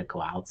what's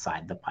critical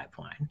outside the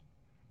pipeline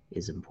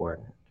is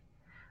important.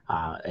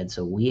 And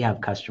so we have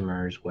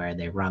customers where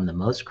they run the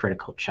most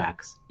critical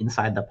checks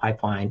inside the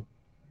pipeline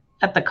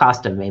at the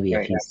cost of maybe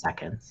a few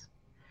seconds,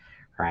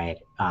 right?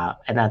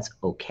 And that's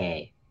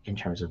okay in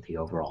terms of the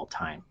overall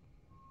time.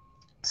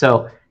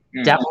 So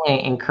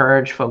definitely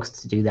encourage folks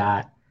to do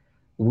that.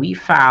 We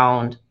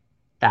found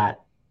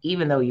that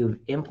even though you've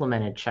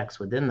implemented checks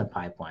within the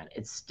pipeline,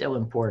 it's still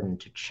important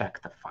to check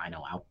the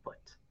final output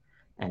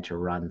and to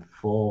run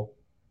full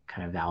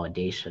kind of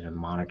validation and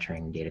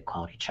monitoring data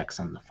quality checks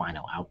on the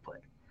final output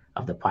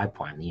of the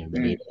pipeline, the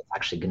data that's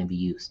actually going to be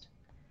used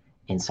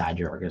inside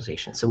your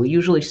organization. So we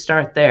usually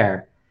start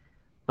there,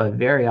 but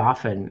very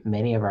often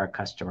many of our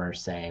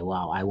customers say,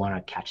 well, I want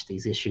to catch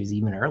these issues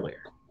even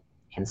earlier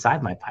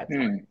inside my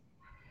pipeline.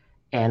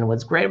 And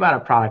what's great about a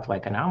product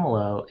like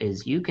Anomalo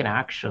is you can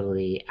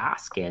actually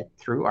ask it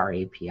through our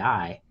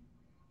API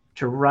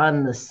to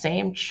run the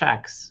same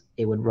checks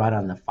it would run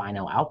on the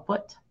final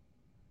output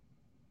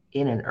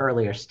in an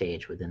earlier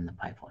stage within the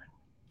pipeline.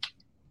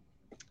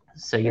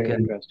 So you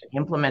can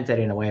implement it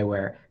in a way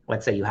where,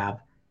 let's say you have,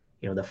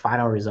 the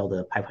final result of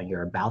the pipeline,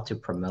 you're about to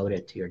promote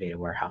it to your data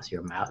warehouse,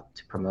 you're about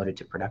to promote it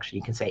to production.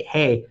 You can say,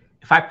 hey,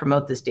 if I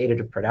promote this data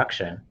to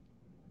production,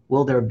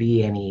 will there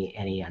be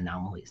any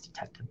anomalies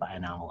detected by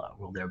Anomalo?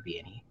 Will there be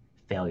any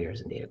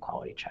failures in data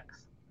quality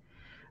checks?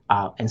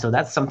 And so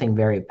that's something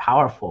very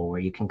powerful where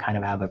you can kind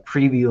of have a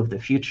preview of the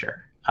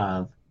future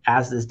of,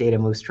 as this data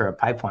moves through a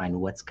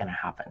pipeline, what's going to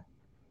happen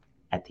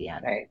at the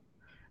end. Right.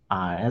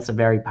 And it's a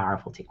very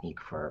powerful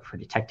technique for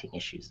detecting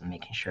issues and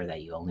making sure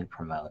that you only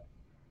promote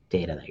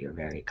data that you're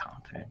very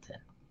confident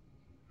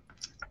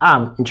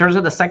in. In terms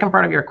of the second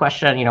part of your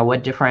question,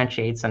 what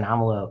differentiates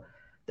Anomalo?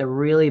 The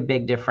really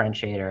big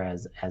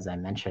differentiator, as I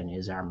mentioned,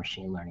 is our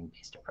machine learning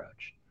based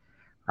approach,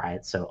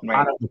 right? So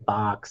out of the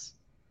box,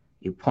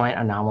 you point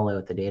Anomalo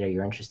at the data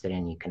you're interested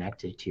in, you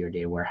connect it to your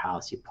data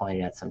warehouse, you point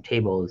it at some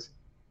tables,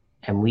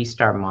 and we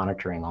start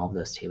monitoring all of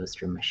those tables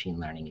through machine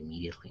learning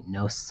immediately.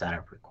 No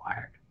setup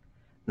required,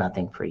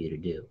 nothing for you to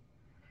do.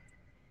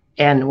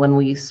 And when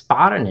we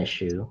spot an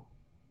issue,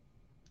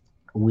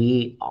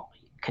 we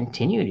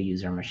continue to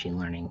use our machine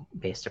learning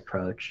based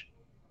approach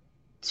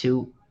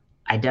to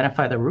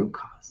identify the root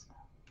cause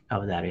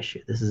of that issue.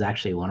 This is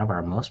actually one of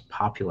our most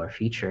popular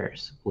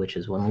features, which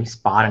is when we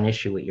spot an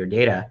issue with your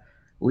data,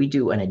 we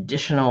do an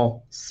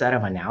additional set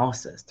of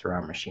analysis through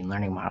our machine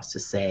learning models to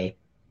say,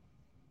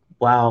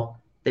 well,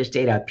 this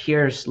data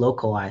appears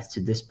localized to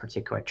this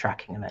particular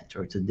tracking event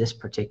or to this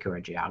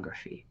particular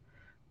geography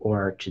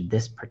or to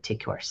this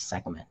particular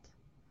segment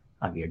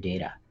of your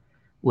data,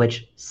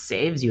 which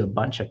saves you a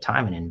bunch of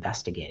time in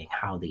investigating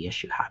how the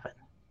issue happened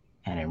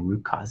and in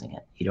root causing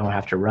it. You don't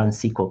have to run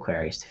SQL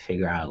queries to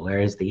figure out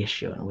where is the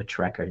issue and which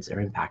records are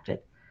impacted.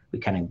 We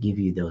kind of give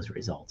you those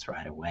results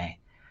right away.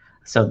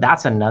 So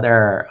that's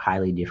another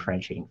highly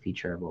differentiating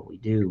feature of what we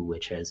do,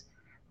 which is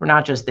we're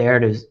not just there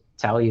to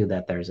tell you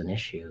that there's an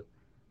issue.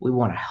 We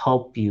want to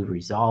help you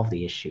resolve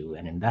the issue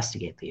and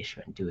investigate the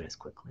issue and do it as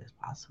quickly as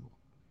possible.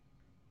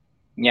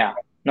 Yeah.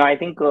 No, I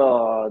think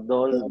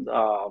those,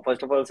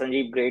 first of all,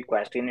 Sanjeev, great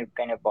question. It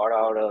kind of brought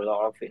out a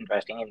lot of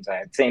interesting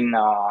insights. And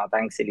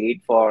thanks,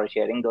 Elite, for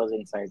sharing those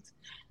insights.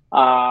 We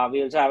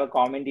also have a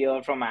comment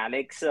here from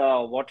Alex.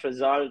 What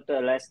result,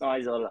 less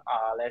noise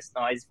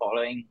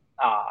following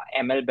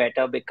ML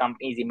better? Big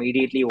companies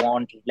immediately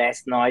want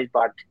less noise,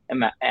 but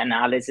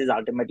analysis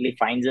ultimately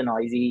finds a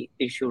noisy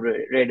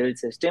issue-riddled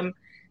system.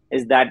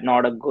 Is that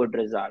not a good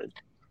result?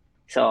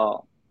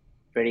 So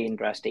pretty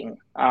interesting.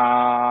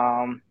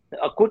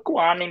 A quick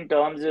one in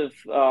terms of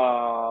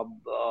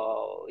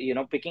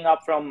picking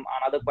up from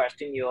another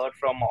question here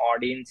from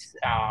audience,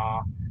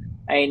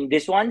 and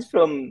this one's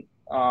from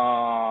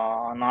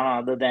none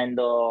other than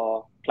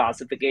the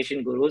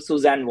classification guru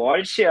Suzanne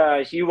Walsh.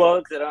 She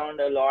works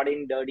around a lot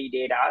in dirty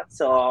data.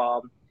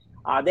 So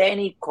Are there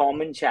any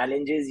common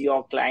challenges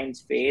your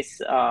clients face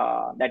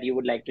that you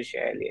would like to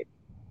share, Elliot?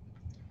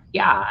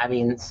 Yeah, I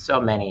mean, so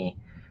many.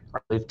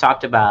 We've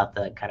talked about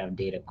the kind of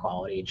data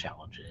quality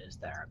challenges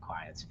that our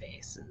clients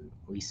face, and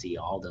we see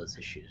all those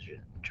issues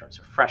in terms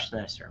of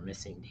freshness or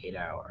missing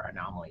data or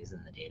anomalies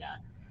in the data.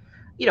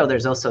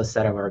 There's also a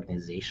set of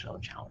organizational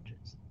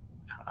challenges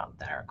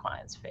that our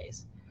clients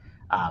face.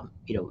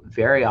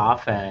 Very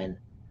often,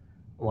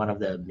 one of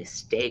the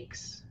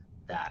mistakes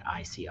that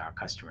I see our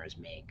customers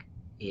make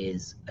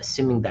is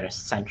assuming that a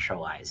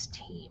centralized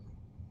team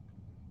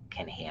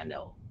can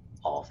handle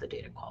all of the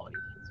data quality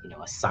needs,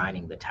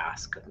 assigning the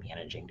task of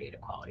managing data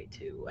quality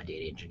to a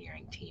data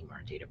engineering team or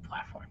a data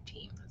platform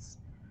team that's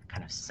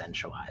kind of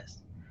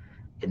centralized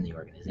in the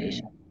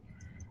organization.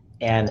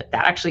 And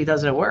that actually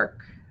doesn't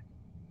work,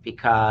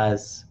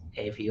 because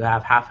if you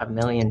have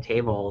 500,000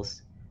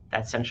 tables,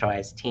 that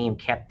centralized team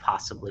can't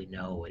possibly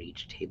know what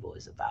each table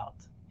is about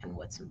and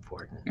what's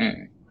important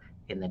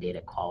in the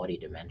data quality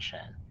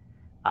dimension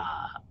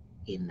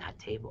in that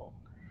table.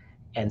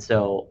 And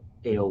so,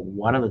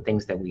 one of the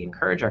things that we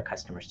encourage our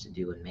customers to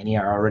do, and many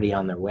are already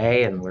on their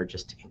way, and we're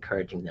just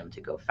encouraging them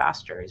to go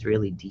faster, is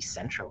really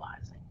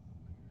decentralizing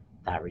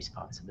that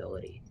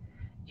responsibility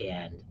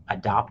and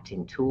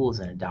adopting tools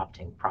and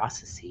adopting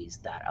processes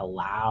that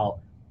allow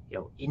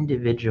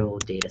individual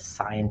data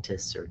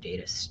scientists or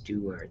data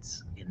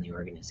stewards in the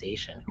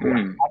organization who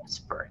are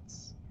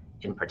experts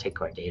in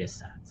particular data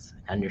sets,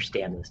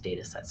 understand those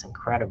data sets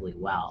incredibly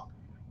well,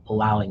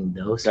 allowing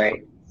those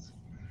folks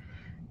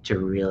to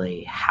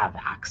really have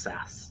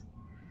access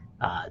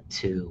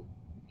to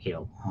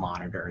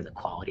monitor the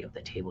quality of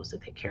the tables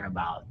that they care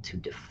about, to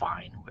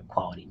define what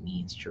quality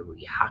means, to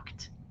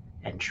react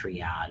and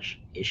triage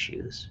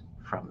issues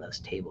from those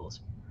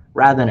tables,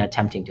 rather than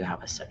attempting to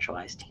have a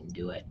centralized team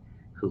do it,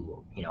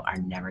 who are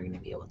never going to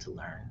be able to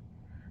learn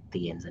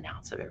the ins and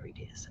outs of every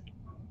data set.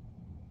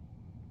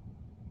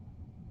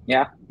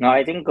 Yeah, no,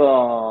 I think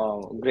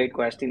great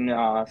question,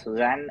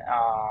 Suzanne,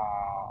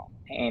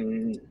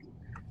 and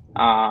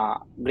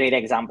great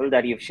example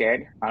that you've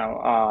shared.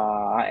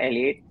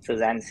 Elliot,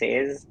 Suzanne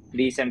says,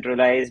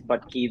 decentralize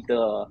but keep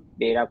the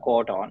data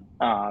quote on.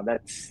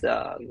 That's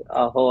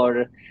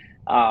her,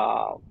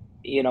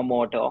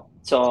 motto.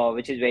 So,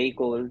 which is very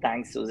cool.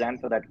 Thanks, Suzanne,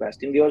 for that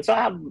question. We also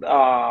have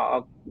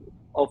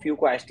a few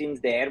questions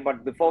there,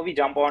 but before we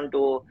jump on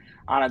to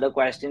another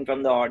question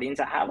from the audience,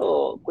 I have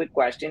a quick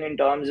question in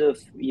terms of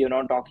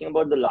talking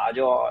about the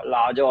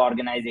larger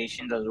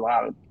organizations as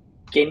well.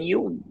 Can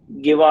you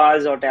give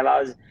us or tell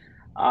us,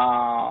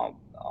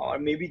 or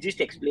maybe just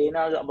explain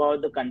us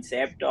about the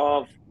concept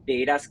of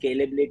data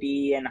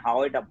scalability and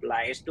how it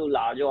applies to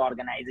larger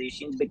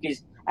organizations?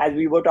 Because as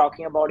we were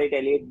talking about it,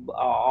 Elliot,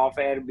 off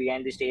air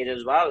behind the stage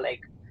as well,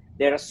 like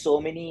there are so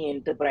many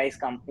enterprise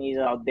companies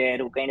out there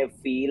who kind of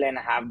feel and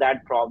have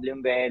that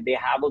problem where they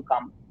have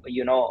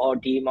a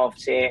team of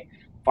say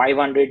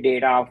 500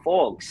 data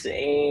folks,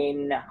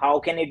 and how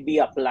can it be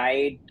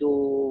applied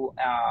to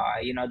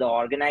the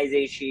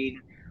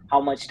organization?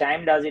 How much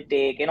time does it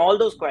take, and all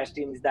those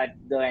questions that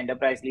the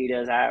enterprise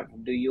leaders have?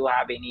 Do you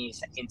have any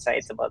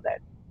insights about that?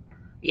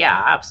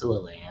 Yeah,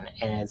 absolutely.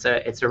 And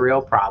it's a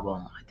real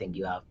problem. I think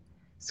you have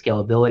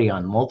scalability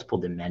on multiple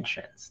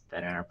dimensions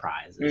that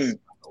enterprises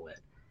struggle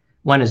with.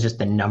 One is just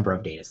the number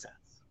of data sets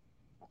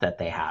that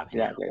they have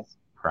in-house,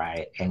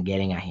 right? And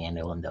getting a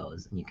handle on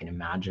those. And you can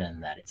imagine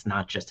that it's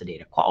not just a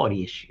data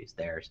quality issues.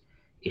 There's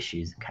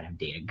issues in kind of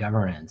data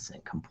governance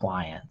and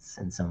compliance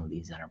in some of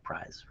these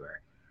enterprises,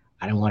 where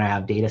I don't want to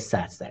have data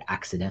sets that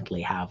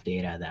accidentally have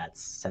data that's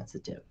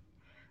sensitive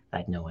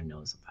that no one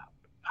knows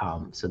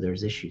about. So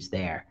there's issues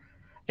there.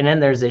 And then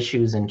there's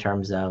issues in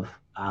terms of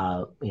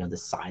the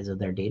size of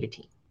their data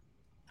team,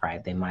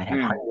 right? They might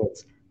have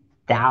hundreds,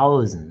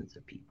 thousands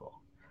of people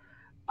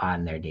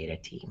on their data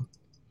team,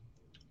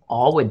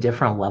 all with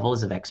different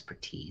levels of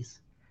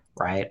expertise,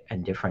 right?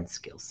 And different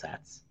skill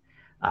sets,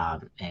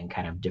 and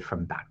kind of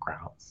different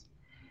backgrounds.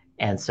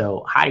 And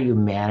so how do you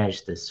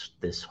manage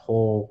this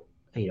whole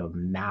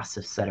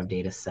massive set of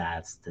data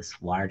sets, this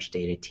large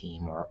data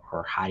team,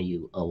 or how do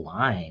you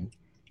align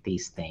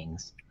these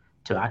things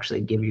to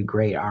actually give you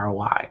great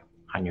ROI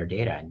on your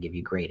data and give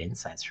you great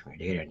insights from your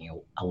data, and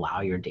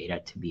allow your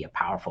data to be a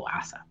powerful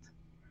asset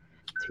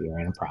to your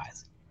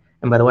enterprise?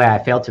 And by the way, I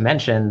failed to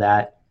mention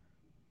that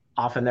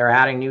often they're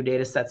adding new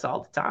data sets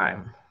all the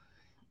time,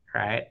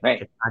 right?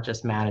 It's not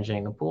just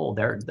managing a pool.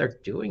 They're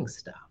doing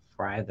stuff,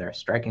 right? They're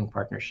striking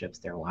partnerships.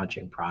 They're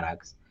launching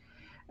products.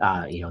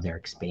 They're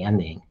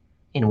expanding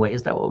in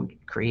ways that will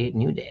create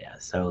new data.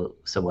 So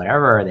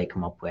whatever they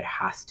come up with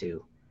has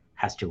to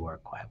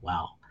work quite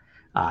well,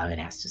 and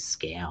has to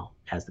scale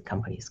as the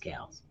company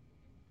scales.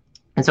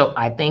 And so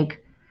I think,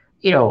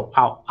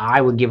 I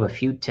would give a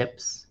few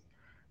tips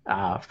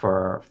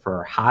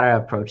for how to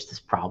approach this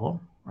problem,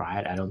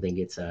 right? I don't think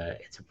it's a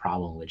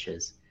problem which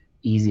is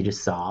easy to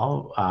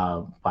solve,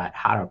 but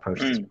how to approach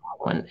this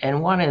problem.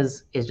 And one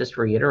is just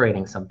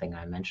reiterating something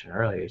I mentioned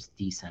earlier, is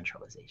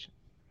decentralization.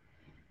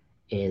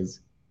 Is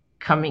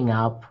coming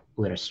up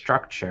with a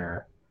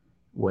structure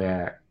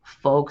where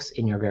folks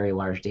in your very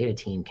large data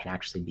team can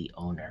actually be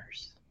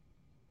owners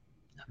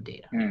of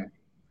data.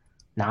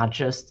 Not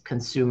just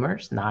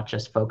consumers, not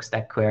just folks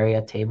that query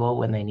a table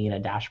when they need a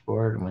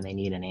dashboard and when they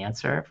need an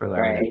answer for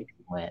whoever they're dealing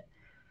with,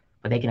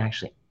 but they can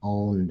actually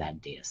own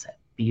that data set,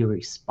 be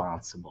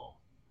responsible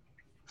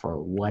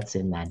for what's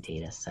in that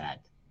data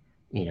set,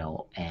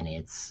 and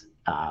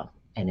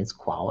its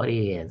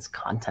quality, its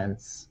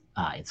contents,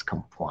 its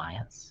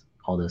compliance,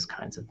 all those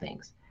kinds of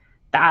things.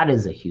 That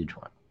is a huge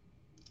one.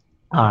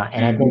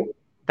 And I think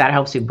that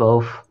helps you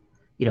both,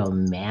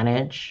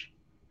 manage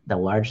the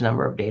large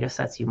number of data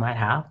sets you might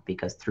have,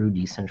 because through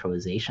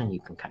decentralization, you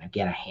can kind of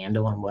get a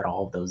handle on what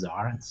all of those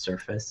are and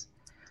surface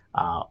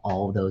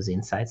all of those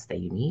insights that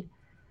you need.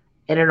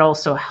 And it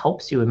also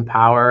helps you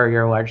empower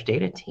your large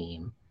data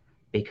team,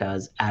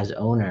 because as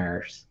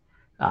owners,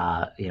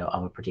 of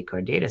a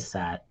particular data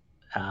set,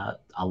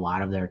 a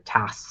lot of their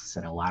tasks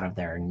and a lot of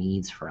their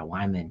needs for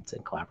alignment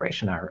and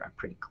collaboration are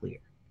pretty clear.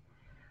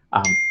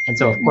 And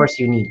so, of course,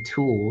 you need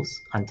tools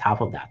on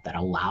top of that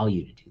allow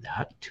you to do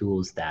that.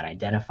 Tools that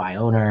identify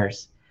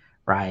owners,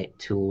 right?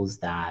 Tools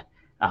that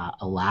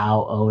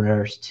allow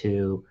owners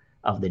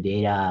of the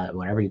data,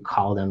 whatever you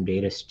call them,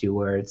 data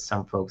stewards.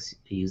 Some folks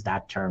use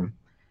that term.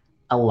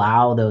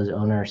 Allow those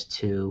owners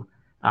to,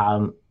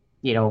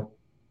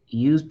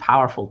 use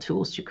powerful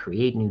tools to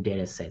create new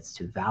data sets,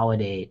 to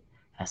validate,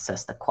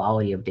 assess the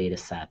quality of data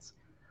sets.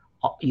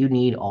 You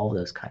need all of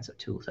those kinds of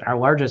tools. And our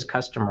largest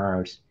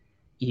customers,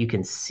 you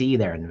can see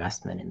their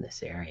investment in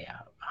this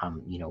area.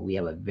 We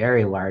have a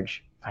very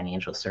large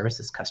financial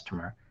services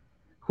customer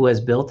who has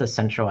built a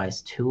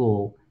centralized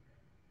tool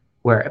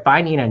where if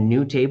I need a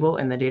new table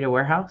in the data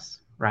warehouse,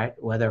 right,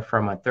 whether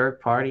from a third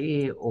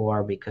party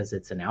or because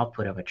it's an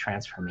output of a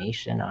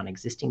transformation on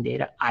existing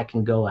data, I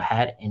can go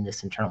ahead in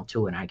this internal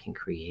tool and I can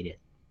create it.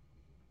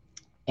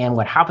 And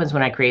what happens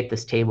when I create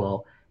this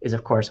table is,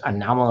 of course,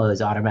 Anomalo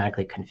is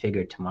automatically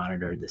configured to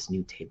monitor this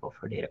new table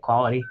for data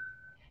quality.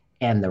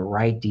 And the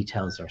right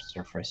details are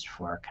surfaced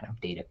for kind of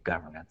data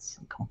governance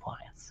and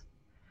compliance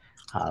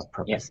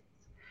purposes,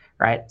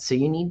 right? So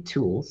you need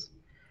tools,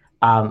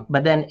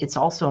 but then it's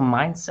also a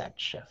mindset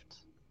shift,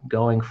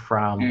 going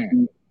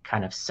from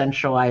kind of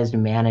centralized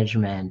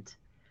management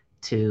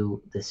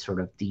to this sort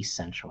of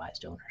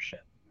decentralized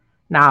ownership.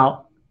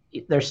 Now,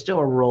 there's still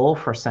a role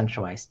for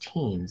centralized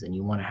teams, and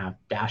you want to have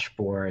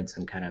dashboards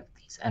and kind of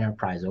these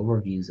enterprise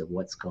overviews of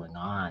what's going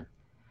on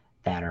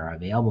that are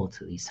available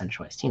to these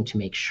centralized teams to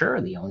make sure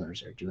the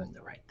owners are doing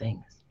the right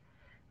things.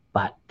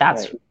 But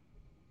that's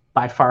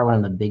by far one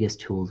of the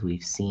biggest tools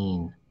we've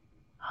seen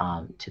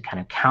to kind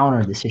of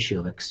counter this issue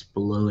of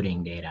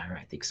exploding data,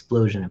 right? The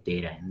explosion of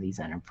data in these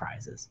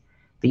enterprises.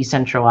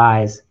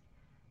 Decentralize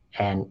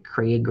and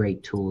create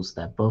great tools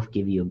that both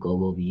give you a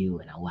global view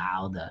and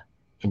allow the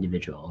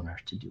individual owners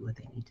to do what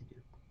they need to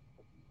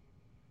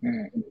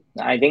do.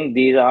 I think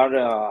these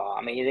are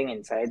amazing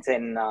insights,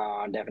 and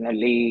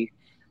definitely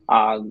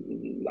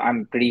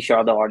I'm pretty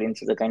sure the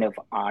audience will kind of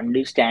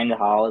understand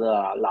how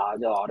the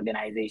larger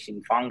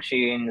organization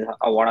functions,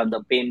 what are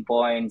the pain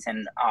points,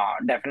 and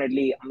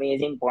definitely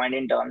amazing point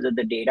in terms of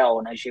the data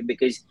ownership,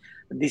 because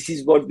this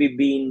is what we've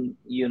been,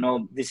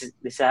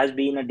 this has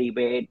been a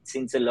debate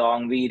since a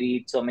long. We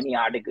read so many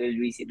articles,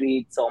 we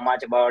read so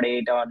much about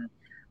it on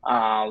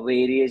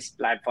various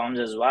platforms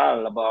as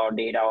well about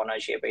data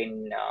ownership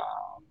in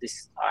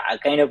this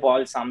kind of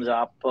all sums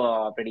up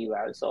pretty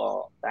well.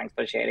 So thanks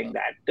for sharing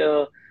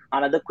that.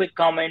 Another quick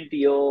comment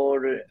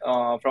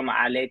from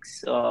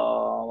Alex.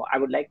 I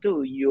would like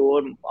to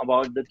hear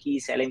about the key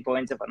selling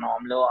points of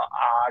Anomalo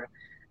are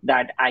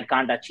that I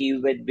can't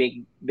achieve with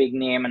big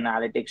name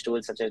analytics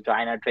tools such as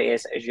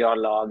Dynatrace, Azure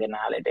Log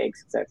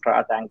Analytics,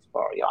 etc. Thanks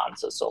for your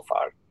answers so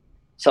far.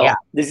 So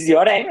This is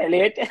your time,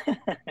 Elliot.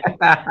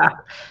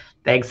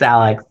 Thanks,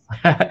 Alex.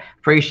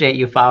 Appreciate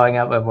you following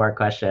up with more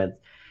questions.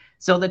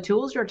 So the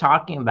tools you're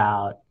talking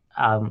about,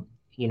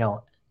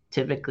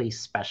 typically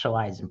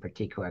specialize in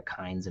particular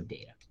kinds of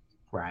data,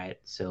 right?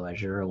 So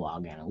Azure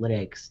Log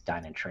Analytics,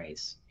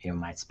 Dynatrace,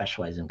 might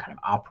specialize in kind of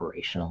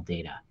operational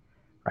data,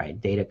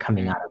 right? Data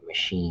coming out of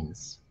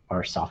machines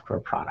or software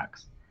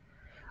products.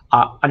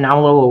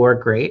 Anomalo will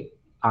work great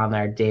on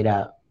their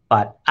data,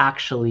 but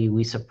actually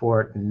we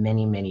support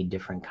many, many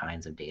different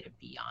kinds of data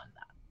beyond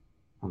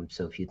that.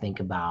 So if you think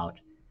about,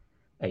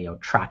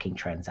 tracking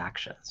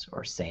transactions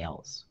or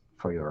sales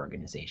for your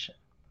organization,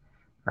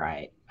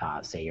 right?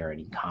 Say you're an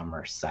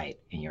e-commerce site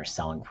and you're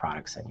selling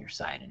products on your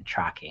site and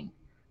tracking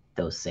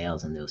those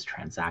sales and those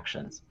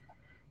transactions,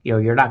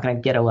 you're not going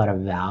to get a lot of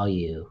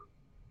value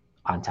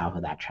on top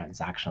of that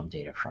transactional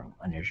data from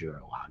an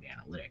Azure Log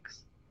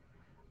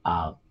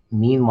Analytics.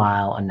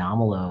 Meanwhile,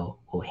 Anomalo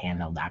will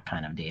handle that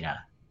kind of data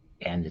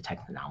and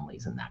detect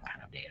anomalies in that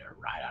kind of data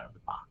right out of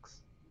the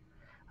box.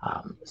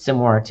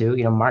 Similar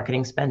to,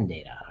 marketing spend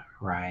data,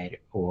 right?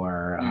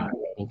 Or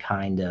any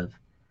kind of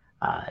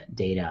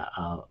data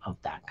of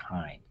that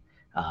kind.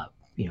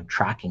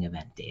 Tracking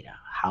event data.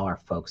 How are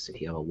folks,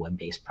 if you have a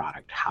web-based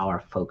product, how are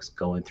folks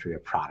going through your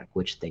product?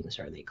 Which things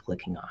are they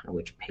clicking on?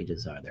 Which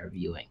pages are they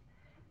viewing?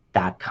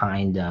 That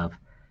kind of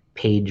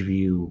page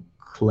view,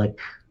 click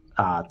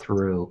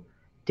through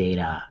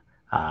data,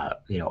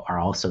 are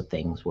also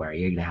things where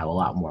you're going to have a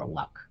lot more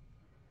luck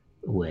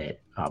with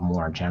a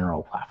more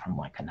general platform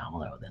like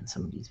Anomalo than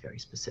some of these very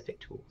specific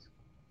tools.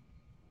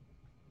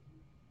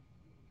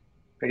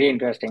 Pretty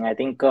interesting. I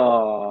think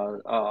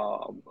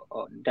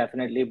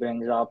definitely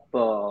brings up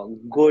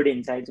good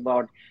insights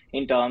about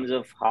in terms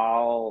of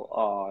how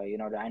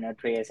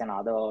Dynatrace and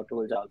other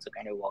tools are also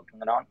kind of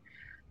working around.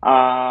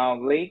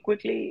 Very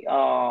quickly,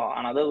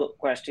 another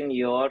question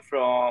here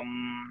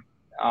from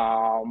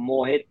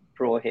Mohit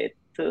Prohit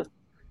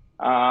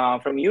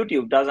from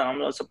YouTube. Does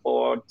Anomalo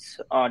support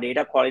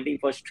data quality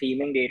for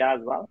streaming data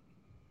as well?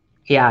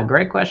 Yeah,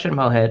 great question,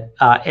 Mohit.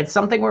 It's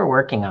something we're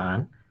working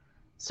on.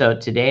 So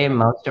today,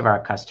 most of our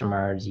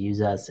customers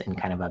use us in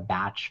kind of a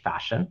batch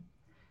fashion,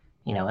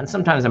 and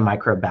sometimes a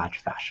micro batch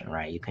fashion,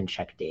 right? You can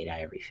check data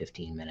every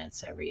 15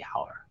 minutes, every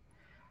hour.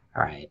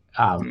 All right.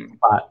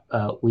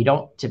 But we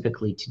don't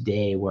typically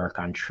today work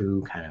on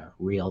true kind of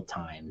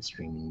real-time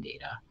streaming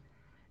data.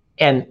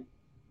 And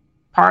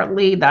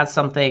partly that's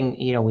something,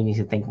 we need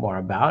to think more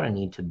about and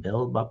need to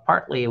build, but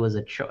partly it was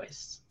a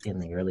choice in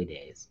the early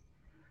days.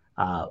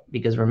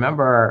 Because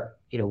remember,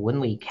 when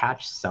we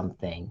catch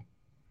something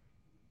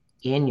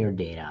in your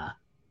data,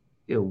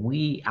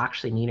 we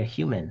actually need a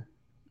human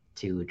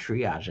to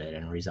triage it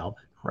and resolve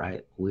it,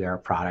 right? We are a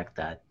product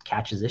that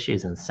catches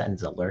issues and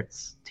sends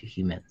alerts to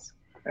humans.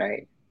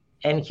 Right.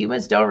 And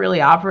humans don't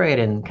really operate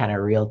in kind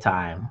of real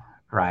time,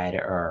 right?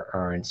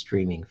 Or in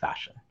streaming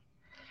fashion,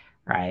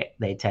 right?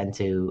 They tend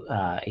to,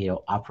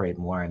 operate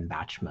more in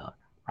batch mode,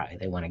 right?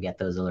 They want to get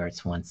those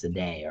alerts once a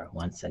day or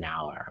once an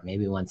hour, or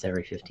maybe once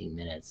every 15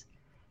 minutes.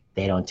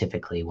 They don't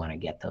typically want to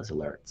get those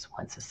alerts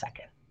once a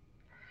second,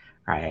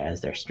 right?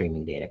 As their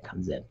streaming data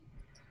comes in.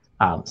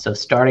 So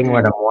starting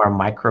with a more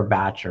micro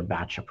batch or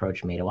batch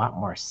approach made a lot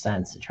more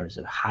sense in terms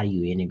of how do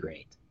you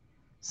integrate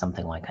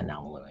something like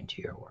Anomalo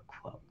into your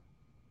workflow.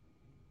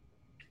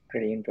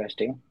 Pretty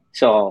interesting.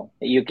 So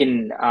you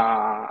can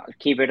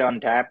keep it on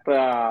tap,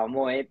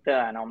 Mohit.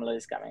 Anomalo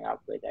is coming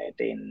up with it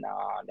in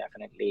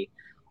definitely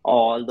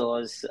all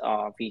those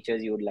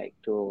features you would like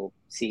to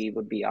see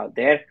would be out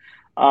there.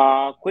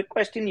 Quick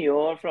question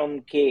here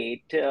from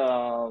Kate,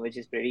 which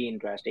is pretty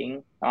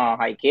interesting.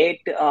 Hi,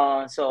 Kate.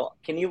 So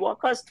can you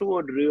walk us through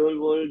a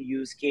real-world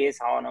use case,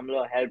 how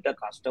Anomalo helped a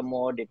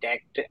customer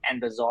detect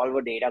and resolve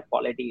a data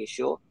quality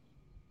issue?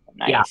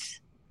 Nice. Yeah,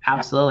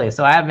 absolutely.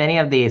 So I have many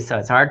of these, so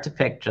it's hard to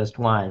pick just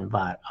one,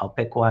 but I'll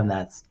pick one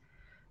that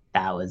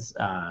was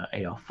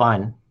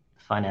fun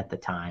at the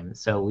time.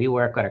 So we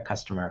work with a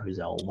customer who's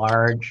a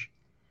large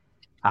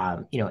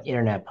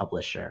internet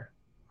publisher,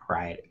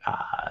 right?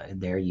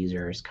 Their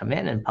users come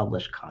in and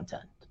publish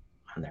content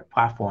on their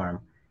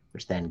platform,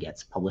 which then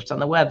gets published on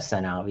the web,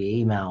 sent out via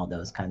email,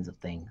 those kinds of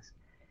things.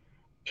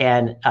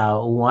 And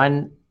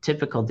one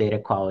typical data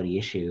quality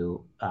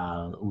issue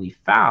we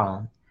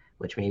found,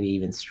 which maybe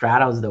even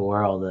straddles the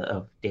world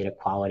of data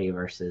quality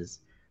versus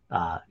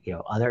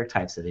other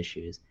types of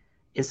issues,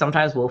 is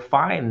sometimes we'll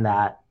find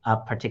that a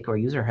particular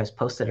user has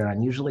posted an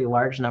unusually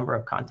large number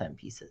of content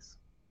pieces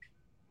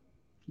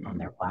on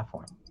their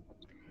platform.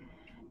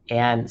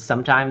 And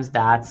sometimes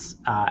that's,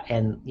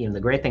 the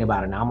great thing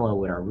about Anomalo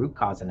with our root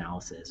cause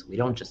analysis, we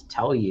don't just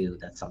tell you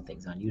that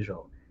something's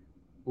unusual.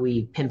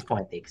 We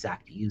pinpoint the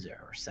exact user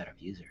or set of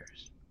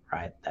users,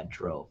 right, that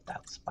drove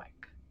that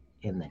spike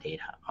in the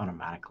data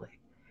automatically.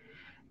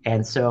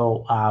 And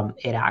so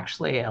it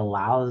actually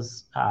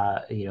allows,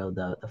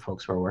 the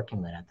folks we're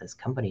working with at this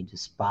company to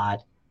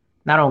spot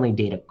not only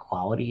data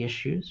quality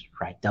issues,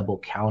 right, double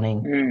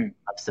counting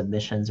of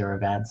submissions or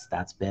events,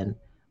 that's been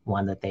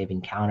one that they've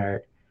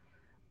encountered,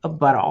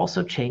 but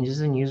also changes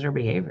in user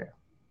behavior.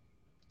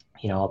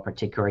 A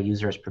particular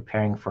user is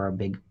preparing for a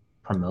big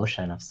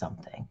promotion of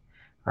something,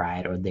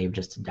 right? Or they've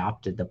just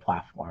adopted the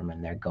platform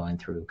and they're going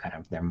through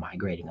they're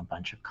migrating a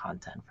bunch of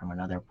content from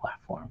another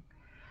platform.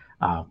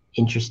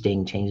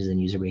 Interesting changes in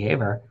user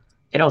behavior.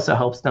 It also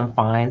helps them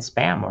find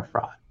spam or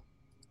fraud,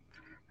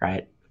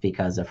 right?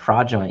 Because a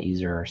fraudulent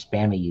user or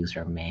spammy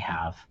user may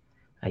have,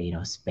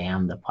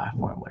 spammed the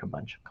platform with a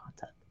bunch of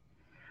content.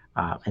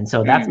 And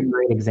so that's a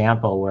great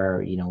example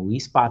where, we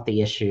spot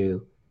the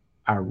issue,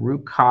 our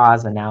root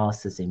cause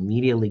analysis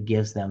immediately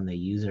gives them the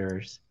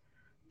users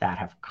that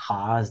have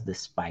caused the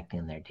spike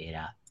in their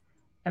data.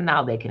 And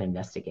now they can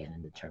investigate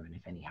and determine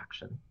if any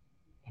action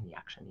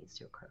needs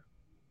to occur.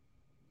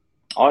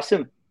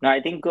 Awesome. Now,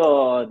 I think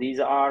these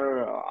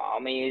are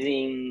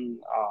amazing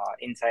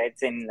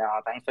insights, and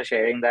thanks for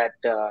sharing that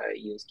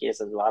use case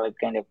as well. It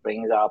kind of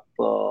brings up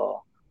a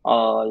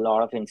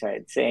lot of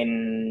insights,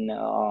 and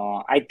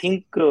I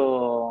think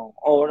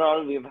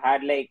overall we've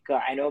had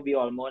I know we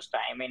almost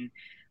time in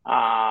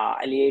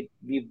Elliot,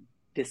 we've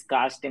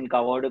discussed and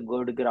covered a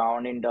good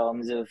ground in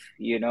terms of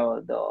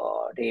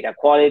the data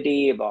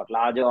quality, about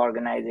larger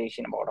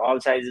organization, about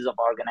all sizes of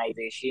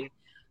organization.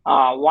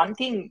 One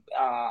thing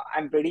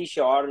I'm pretty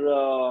sure,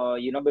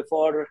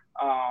 before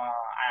I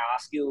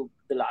ask you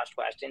the last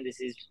question,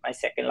 this is my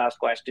second last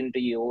question to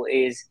you,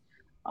 is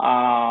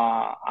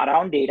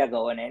around data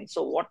governance.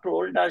 So, what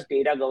role does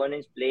data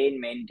governance play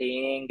in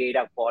maintaining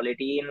data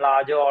quality in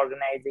larger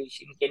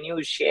organization? Can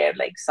you share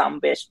like some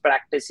best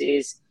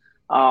practices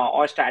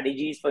or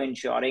strategies for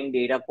ensuring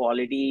data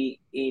quality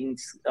in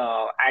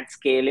at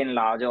scale in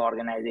larger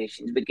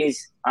organizations?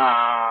 Because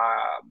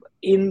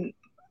in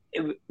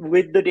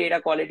with the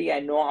data quality, I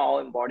know how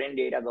important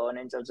data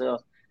governance also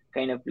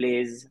kind of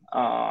plays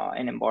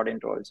an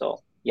important role.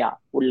 So, yeah,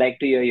 would like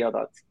to hear your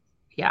thoughts.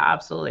 Yeah,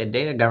 absolutely.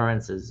 Data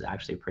governance is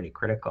actually pretty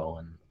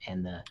critical,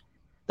 and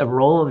the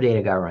role of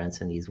data governance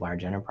in these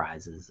large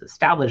enterprises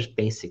establish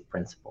basic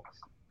principles,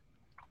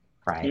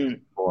 right?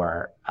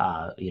 For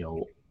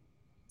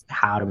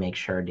how to make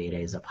sure data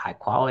is of high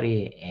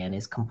quality and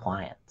is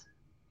compliant,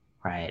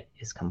 right?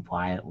 Is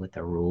compliant with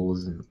the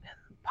rules and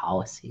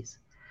policies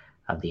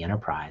of the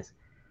enterprise,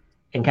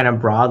 and kind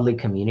of broadly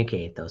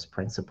communicate those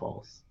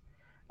principles,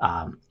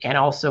 and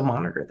also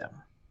monitor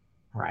them,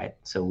 right?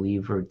 So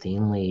we've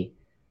routinely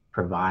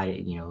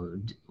provided,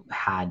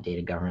 had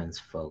data governance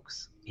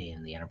folks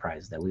in the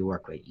enterprise that we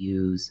work with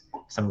use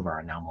some of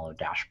our Anomalo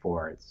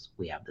dashboards.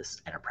 We have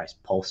this enterprise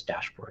pulse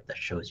dashboard that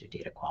shows you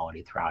data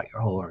quality throughout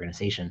your whole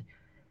organization.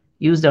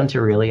 Use them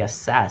to really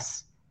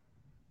assess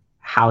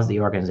how's the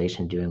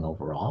organization doing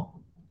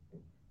overall,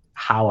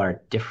 how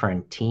are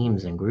different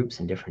teams and groups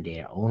and different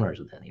data owners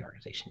within the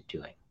organization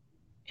doing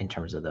in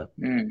terms of the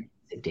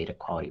data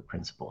quality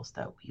principles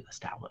that we've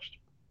established.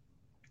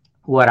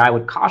 What I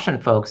would caution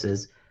folks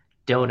is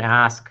don't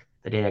ask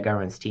the data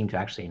governance team to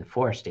actually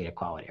enforce data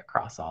quality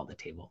across all the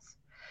tables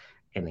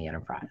in the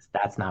enterprise.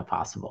 That's not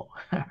possible,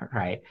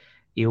 right?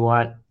 You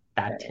want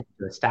that team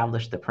to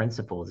establish the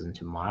principles and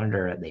to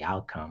monitor the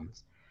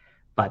outcomes,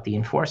 but the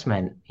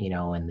enforcement,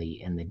 and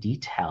the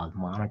detailed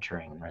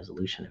monitoring and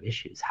resolution of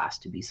issues has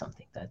to be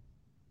something that's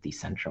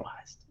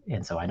decentralized.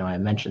 And so I know I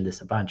mentioned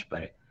this a bunch,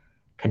 but it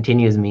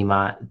continues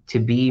to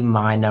be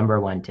my number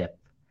one tip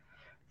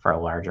for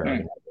larger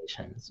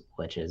organizations,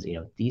 which is,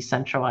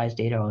 decentralized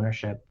data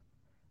ownership,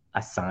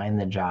 assign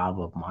the job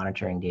of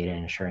monitoring data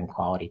and ensuring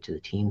quality to the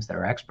teams that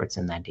are experts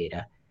in that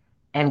data,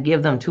 and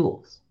give them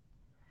tools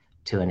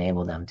to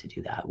enable them to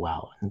do that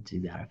well and do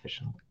that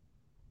efficiently.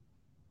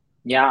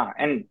 Yeah,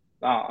 and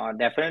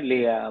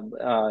definitely,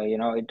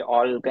 it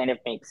all kind of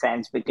makes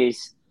sense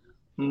because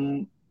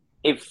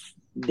if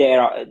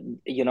there are,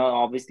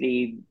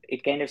 obviously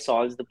it kind of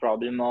solves the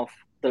problem of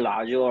the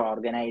larger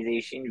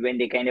organization when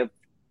they kind of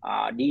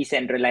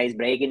decentralize,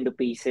 break into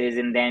pieces,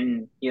 and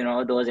then,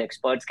 those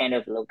experts kind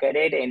of look at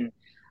it and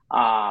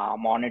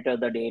monitor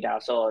the data.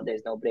 So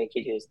there's no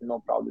breakages, no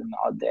problem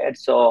out there.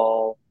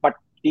 So, but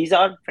these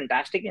are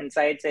fantastic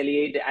insights,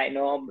 Elliot. I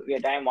know we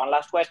have time. One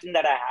last question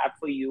that I have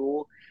for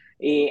you,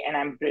 and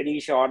I'm pretty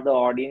sure the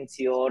audience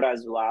here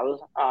as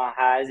well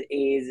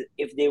is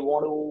if they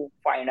want to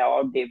find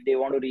out, if they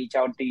want to reach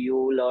out to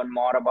you, learn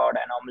more about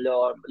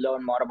Anomalo,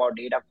 learn more about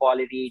data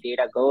quality,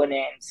 data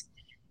governance,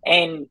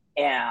 and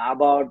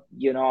about,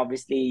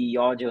 obviously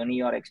your journey,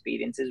 your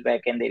experiences, where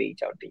can they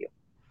reach out to you?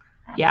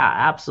 Yeah,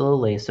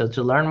 absolutely. So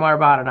to learn more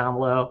about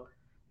Anomalo,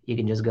 you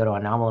can just go to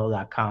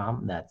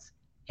anomalo.com. That's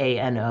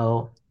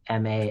ANOMALO.com.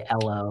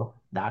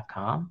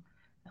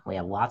 We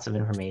have lots of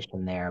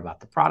information there about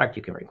the product.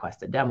 You can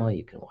request a demo.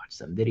 You can watch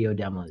some video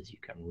demos. You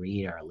can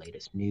read our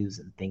latest news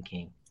and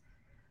thinking.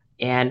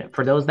 And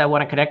for those that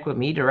want to connect with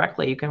me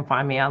directly, you can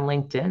find me on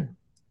LinkedIn.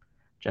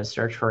 Just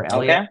search for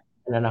Elliot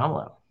and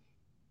Anomalo.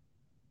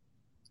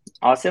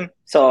 Awesome.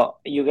 So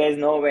you guys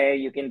know where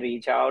you can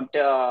reach out.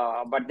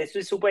 But this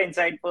was super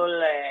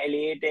insightful,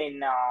 Elliot.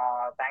 And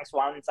thanks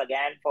once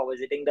again for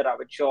visiting the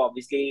Ravit Show.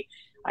 Obviously,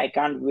 I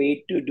can't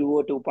wait to do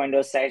a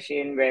 2.0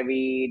 session where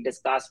we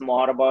discuss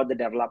more about the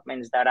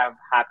developments that have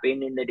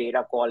happened in the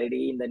data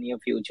quality in the near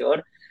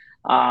future.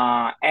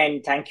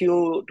 And thank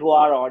you to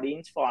our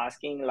audience for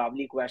asking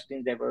lovely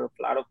questions. There were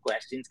a lot of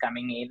questions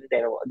coming in.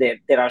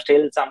 There are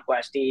still some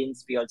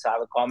questions. We also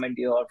have a comment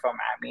here from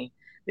Amy.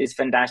 This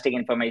fantastic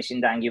information.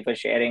 Thank you for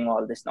sharing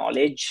all this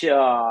knowledge.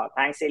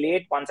 Thanks,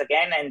 Elliot, once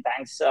again, and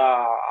thanks to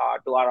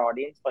our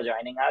audience for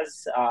joining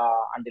us.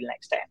 Until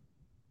next time.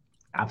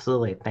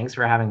 Absolutely. Thanks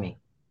for having me.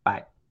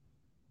 Bye.